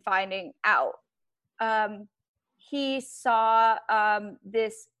of him finding out, he saw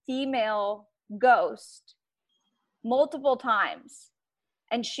this female ghost multiple times.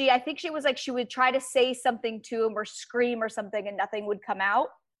 And I think she was like, she would try to say something to him or scream or something, and nothing would come out.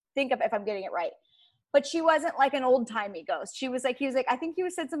 Think of if I'm getting it right. But she wasn't like an old timey ghost. She was like, he was like, I think he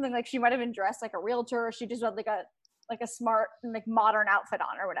was said something like she might have been dressed like a realtor, or she just had like a smart, like modern outfit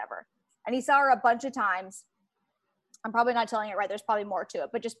on or whatever. And he saw her a bunch of times. I'm probably not telling it right. There's probably more to it,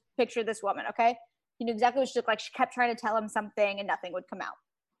 but just picture this woman, okay? He knew exactly what she looked like. She kept trying to tell him something and nothing would come out.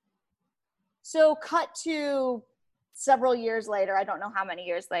 So cut to several years later, I don't know how many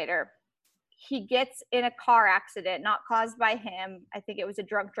years later, he gets in a car accident, not caused by him. I think it was a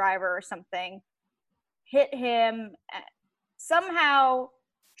drunk driver or something. Hit him. Somehow,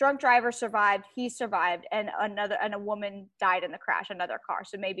 drunk driver survived. He survived, and a woman died in the crash. Another car.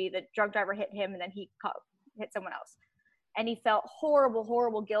 So maybe the drunk driver hit him, and then he hit someone else. And he felt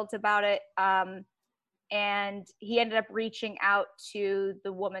horrible guilt about it. And he ended up reaching out to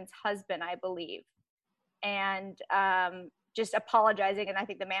the woman's husband, I believe, and just apologizing. And I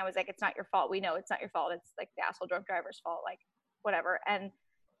think the man was like, "It's not your fault. We know it's not your fault. It's like the asshole drunk driver's fault, like whatever." And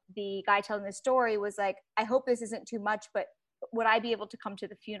the guy telling the story was like, "I hope this isn't too much, but would I be able to come to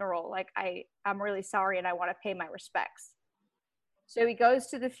the funeral? Like, I'm really sorry, and I want to pay my respects." So he goes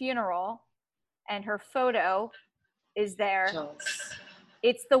to the funeral, and her photo is there. Chills.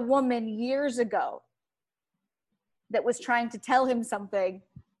 It's the woman years ago that was trying to tell him something.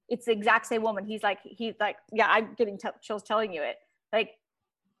 It's the exact same woman. He's like, yeah, I'm getting chills telling you it. Like,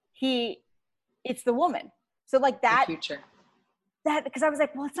 it's the woman. So like that, the future. That, because I was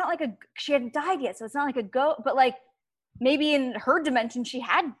like, well, it's not like she hadn't died yet, so it's not like a ghost. But like, maybe in her dimension, she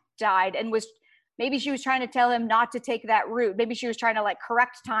had died and maybe she was trying to tell him not to take that route. Maybe she was trying to like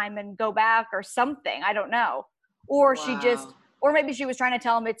correct time and go back or something. I don't know. Or or maybe she was trying to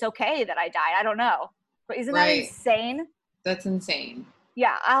tell him it's okay that I died. I don't know. But isn't that insane? That's insane.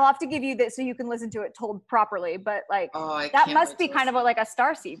 Yeah, I'll have to give you this so you can listen to it told properly. But like, that must be kind of what like a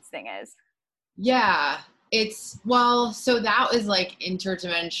starseeds thing is. Yeah, so that was like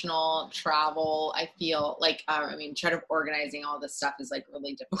interdimensional travel. I feel like, trying to organizing all this stuff is like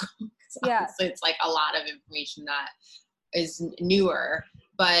really difficult. Yeah. Obviously it's like a lot of information that is newer.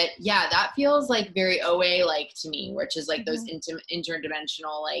 But yeah, that feels like very OA like to me, which is like those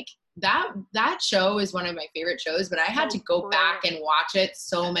interdimensional, like that show is one of my favorite shows, but I had to go back and watch it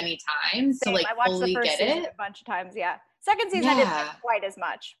so many times to like fully get it. A bunch of times, yeah. Second season I didn't like quite as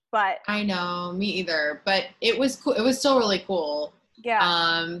much, but I know, me either. But it was cool. It was still really cool. Yeah.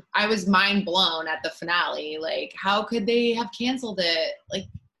 I was mind blown at the finale. Like, how could they have canceled it? Like,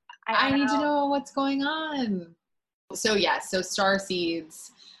 I need to know what's going on. So Starseeds,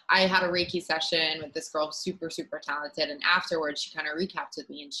 I had a Reiki session with this girl, super, super talented. And afterwards, she kind of recapped with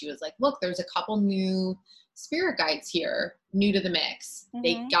me and she was like, look, there's a couple new spirit guides here, new to the mix. Mm-hmm.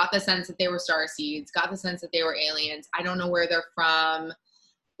 They got the sense that they were starseeds, got the sense that they were aliens. I don't know where they're from.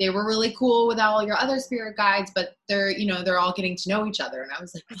 They were really cool with all your other spirit guides, but they're all getting to know each other. And I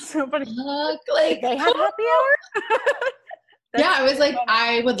was like, somebody like they had happy hour? Yeah, I was like,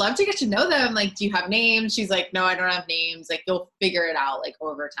 I would love to get to know them. Like, do you have names? She's like, no, I don't have names. Like, you'll figure it out like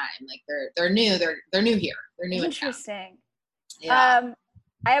over time. Like they're new. They're new here. They're new. Interesting. Yeah.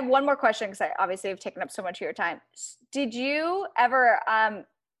 I have one more question because I obviously have taken up so much of your time. Did you ever, and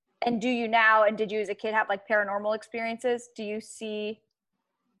do you now, and did you as a kid have like paranormal experiences? Do you see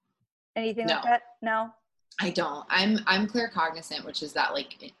anything like that? No, I don't. I'm claircognizant, which is that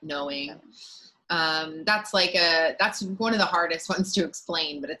like knowing. That's one of the hardest ones to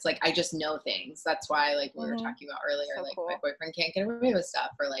explain, but it's like, I just know things. That's why, like we were talking about earlier, so like cool. My boyfriend can't get away with stuff,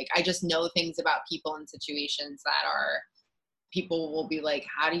 or like, I just know things about people and situations that people will be like,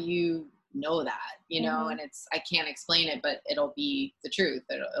 how do you know that? And I can't explain it, but it'll be the truth.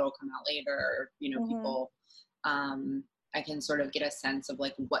 It'll come out later, people, I can sort of get a sense of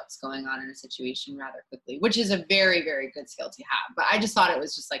like what's going on in a situation rather quickly, which is a very, very good skill to have. But I just thought it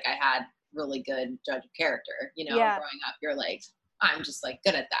was just like, I had really good judge of character, growing up, you're like, I'm just like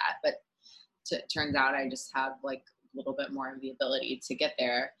good at that. But turns out I just have like a little bit more of the ability to get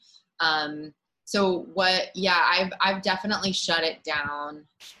there. I've definitely shut it down.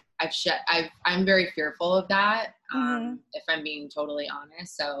 I'm very fearful of that. If I'm being totally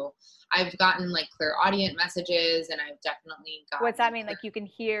honest. So I've gotten like clairaudient messages, and I've definitely gotten. What's that mean? Like you can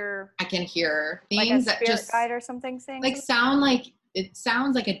hear? I can hear things like a spirit that just guide or something saying. Like sound like. It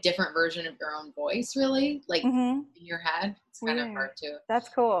sounds like a different version of your own voice, really, like in your head. It's kind of hard to. That's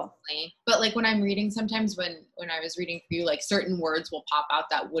cool. Explain. But like when I'm reading, sometimes when I was reading for you, like certain words will pop out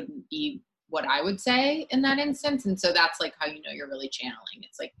that wouldn't be what I would say in that instance. And so that's like how you're really channeling.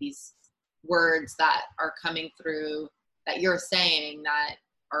 It's like these words that are coming through that you're saying that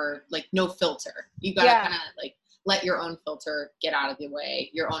are like no filter. You got to kind of like let your own filter get out of the way,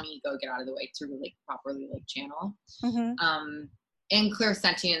 your own ego get out of the way to really properly like channel. And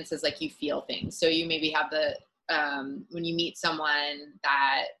clairsentience is like you feel things. So you maybe have when you meet someone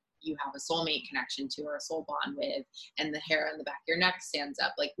that you have a soulmate connection to or a soul bond with, and the hair on the back of your neck stands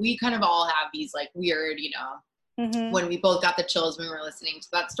up. Like we kind of all have these like weird, when we both got the chills when we were listening to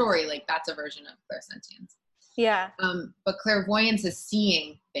that story, like that's a version of clairsentience. Yeah. But clairvoyance is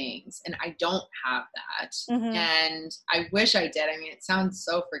seeing things, and I don't have that. Mhm. And I wish I did. I mean, it sounds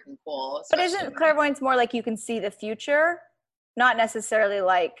so freaking cool. But isn't clairvoyance more like you can see the future? Not necessarily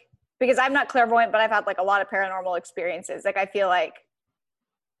like, because I'm not clairvoyant, but I've had like a lot of paranormal experiences. Like I feel like,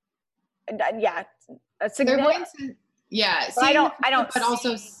 yeah, clairvoyance is, yeah, but I don't, but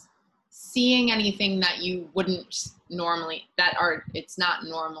also seeing anything that you wouldn't normally, it's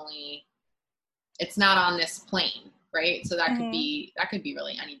not on this plane, right? So that could be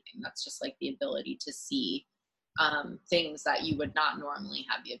really anything. That's just like the ability to see things that you would not normally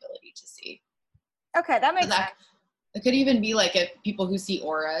have the ability to see. Okay, that makes sense. It could even be like people who see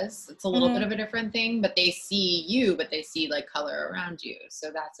auras. It's a little bit of a different thing, but they see you, but they see like color around you.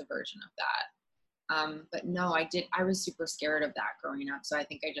 So that's a version of that. But no, I was super scared of that growing up. So I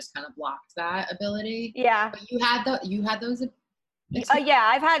think I just kind of blocked that ability. Yeah. But you had those.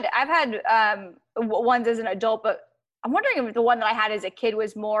 Yeah, I've had ones as an adult, but I'm wondering if the one that I had as a kid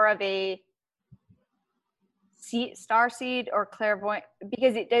was more of a star seed or clairvoyant,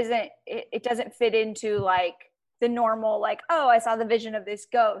 because it doesn't fit into like the normal, like, oh, I saw the vision of this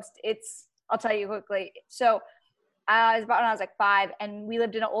ghost. I'll tell you quickly. So I was about when I was like 5, and we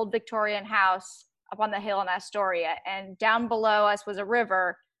lived in an old Victorian house up on the hill in Astoria, and down below us was a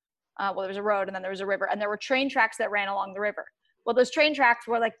river. Well, there was a road, and then there was a river, and there were train tracks that ran along the river. Well, those train tracks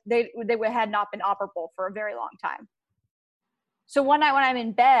were like, they had not been operable for a very long time. So one night when I'm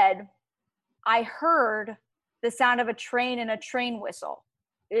in bed, I heard the sound of a train and a train whistle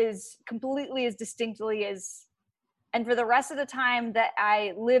is completely as distinctly as, and for the rest of the time that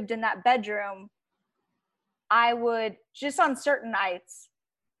I lived in that bedroom, I would, just on certain nights,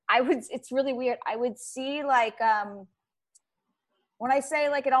 it's really weird. I would see like, when I say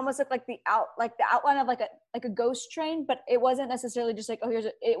like, it almost looked like the outline of like a ghost train, but it wasn't necessarily just like,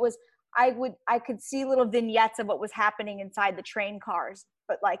 oh, I could see little vignettes of what was happening inside the train cars,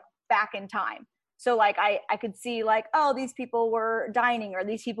 but like back in time. So like, I could see like, oh, these people were dining, or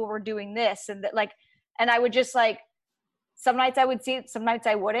these people were doing this, and that, like, and I would just like, some nights I would see it, some nights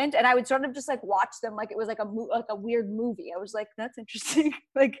I wouldn't, and I would sort of just like watch them like it was like a weird movie. I was like, that's interesting.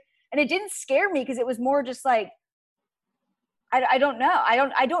 Like, and it didn't scare me, because it was more just like, I don't know.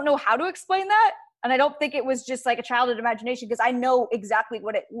 I don't know how to explain that. And I don't think it was just like a childhood imagination, because I know exactly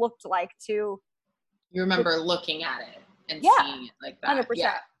what it looked like to. You remember looking at it and seeing it like that. 100%.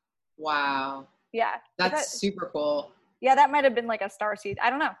 Yeah. Wow. Yeah. That's super cool. Yeah, that might have been like a starseed. I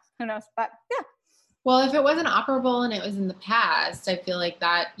don't know. Who knows? But yeah. Well, if it wasn't operable and it was in the past, I feel like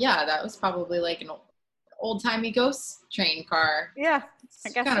that was probably like an old-timey ghost train car. Yeah. I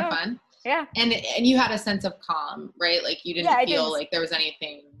guess kind of fun. Yeah. And you had a sense of calm, right? Like you didn't feel like there was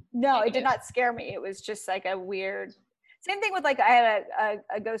anything. No, negative. It did not scare me. It was just like a weird, same thing with like, I had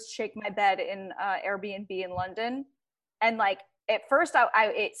a ghost shake my bed in Airbnb in London. And like, at first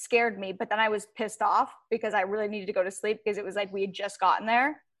it scared me, but then I was pissed off because I really needed to go to sleep, because it was like, we had just gotten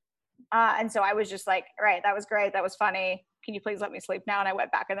there. And so I was just like, all right, that was great. That was funny. Can you please let me sleep now? And I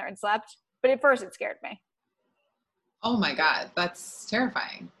went back in there and slept. But at first it scared me. Oh my God, that's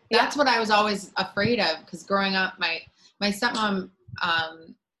terrifying. That's what I was always afraid of, because growing up, my stepmom,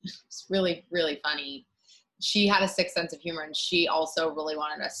 it's really, really funny. She had a sick sense of humor, and she also really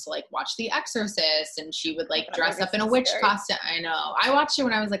wanted us to like watch The Exorcist, and she would like dress up in a witch costume. I know. I watched it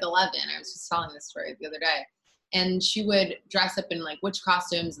when I was like 11. I was just telling this story the other day. And she would dress up in like witch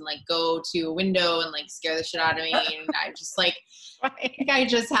costumes and like go to a window and like scare the shit out of me. And I just like, I think I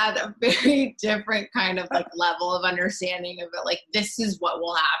just had a very different kind of like level of understanding of it. Like, this is what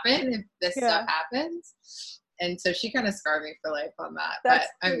will happen if this stuff happens. And so she kind of scarred me for life on that. That's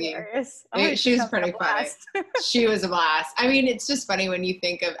but hilarious. I mean, she was pretty funny. She was a blast. I mean, it's just funny when you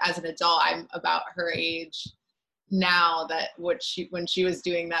think of, as an adult, I'm about her age now, that when she was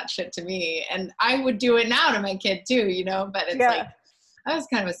doing that shit to me, and I would do it now to my kid too, you know, but it's like, I was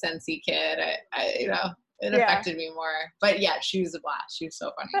kind of a sensey kid. I you know, it affected me more, but yeah, she was a blast. She was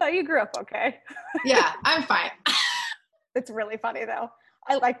so funny. Oh, you grew up okay. Yeah, I'm fine. It's really funny though.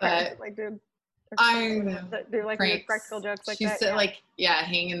 I like that. Like, dude, I do like weird practical jokes like that. She's like,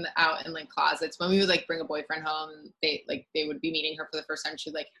 hanging out in like closets. When we would like bring a boyfriend home, they would be meeting her for the first time.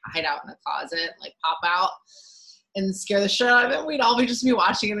 She'd like hide out in a closet, like pop out and scare the shit out of it. We'd all just be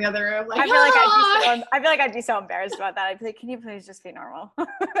watching in the other room. Like, I feel like I'd be so embarrassed about that. I'd be like, can you please just be normal?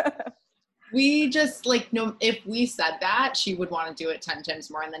 We just like, no, if we said that, she would want to do it 10 times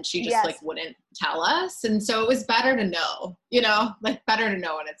more, and then she just like wouldn't tell us. And so it was better to know, you know, like better to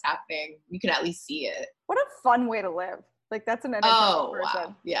know when it's happening. You could at least see it. What a fun way to live. Like, that's an entertaining person.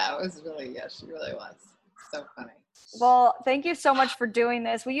 Wow. Yeah, it was really, she really was. So funny. Well, thank you so much for doing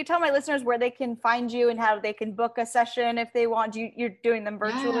this. Will you tell my listeners where they can find you and how they can book a session if they want? You're doing them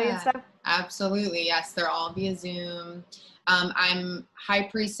virtually and stuff? Absolutely. Yes, they're all via Zoom. I'm High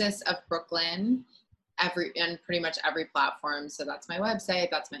Priestess of Brooklyn and pretty much every platform. So that's my website,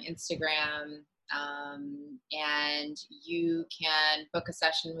 that's my Instagram. And you can book a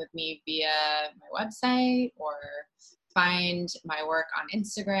session with me via my website or find my work on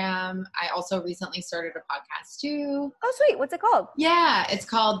Instagram. I also recently started a podcast too. Oh, sweet. What's it called? Yeah, it's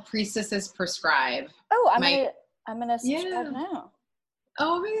called Priestesses Prescribe. Oh, I'm gonna subscribe now.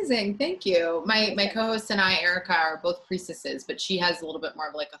 Oh, amazing. Thank you. My co-host and I, Erica, are both priestesses, but she has a little bit more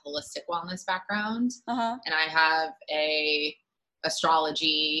of like a holistic wellness background. And I have a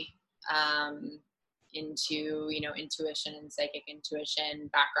astrology, into, intuition and psychic intuition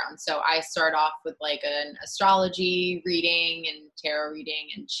background. So I start off with like an astrology reading and tarot reading,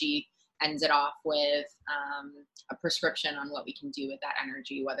 and she ends it off with a prescription on what we can do with that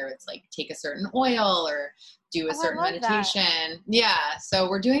energy, whether it's like take a certain oil or do a certain meditation. That. Yeah. So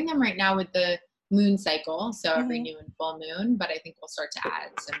we're doing them right now with the moon cycle. So every new and full moon, but I think we'll start to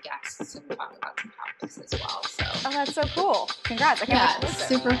add some guests and talk about some topics as well. So. Oh, that's so cool. Congrats. I can't wait to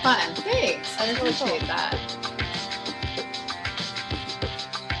listen. Super fun. Thanks. I appreciate that.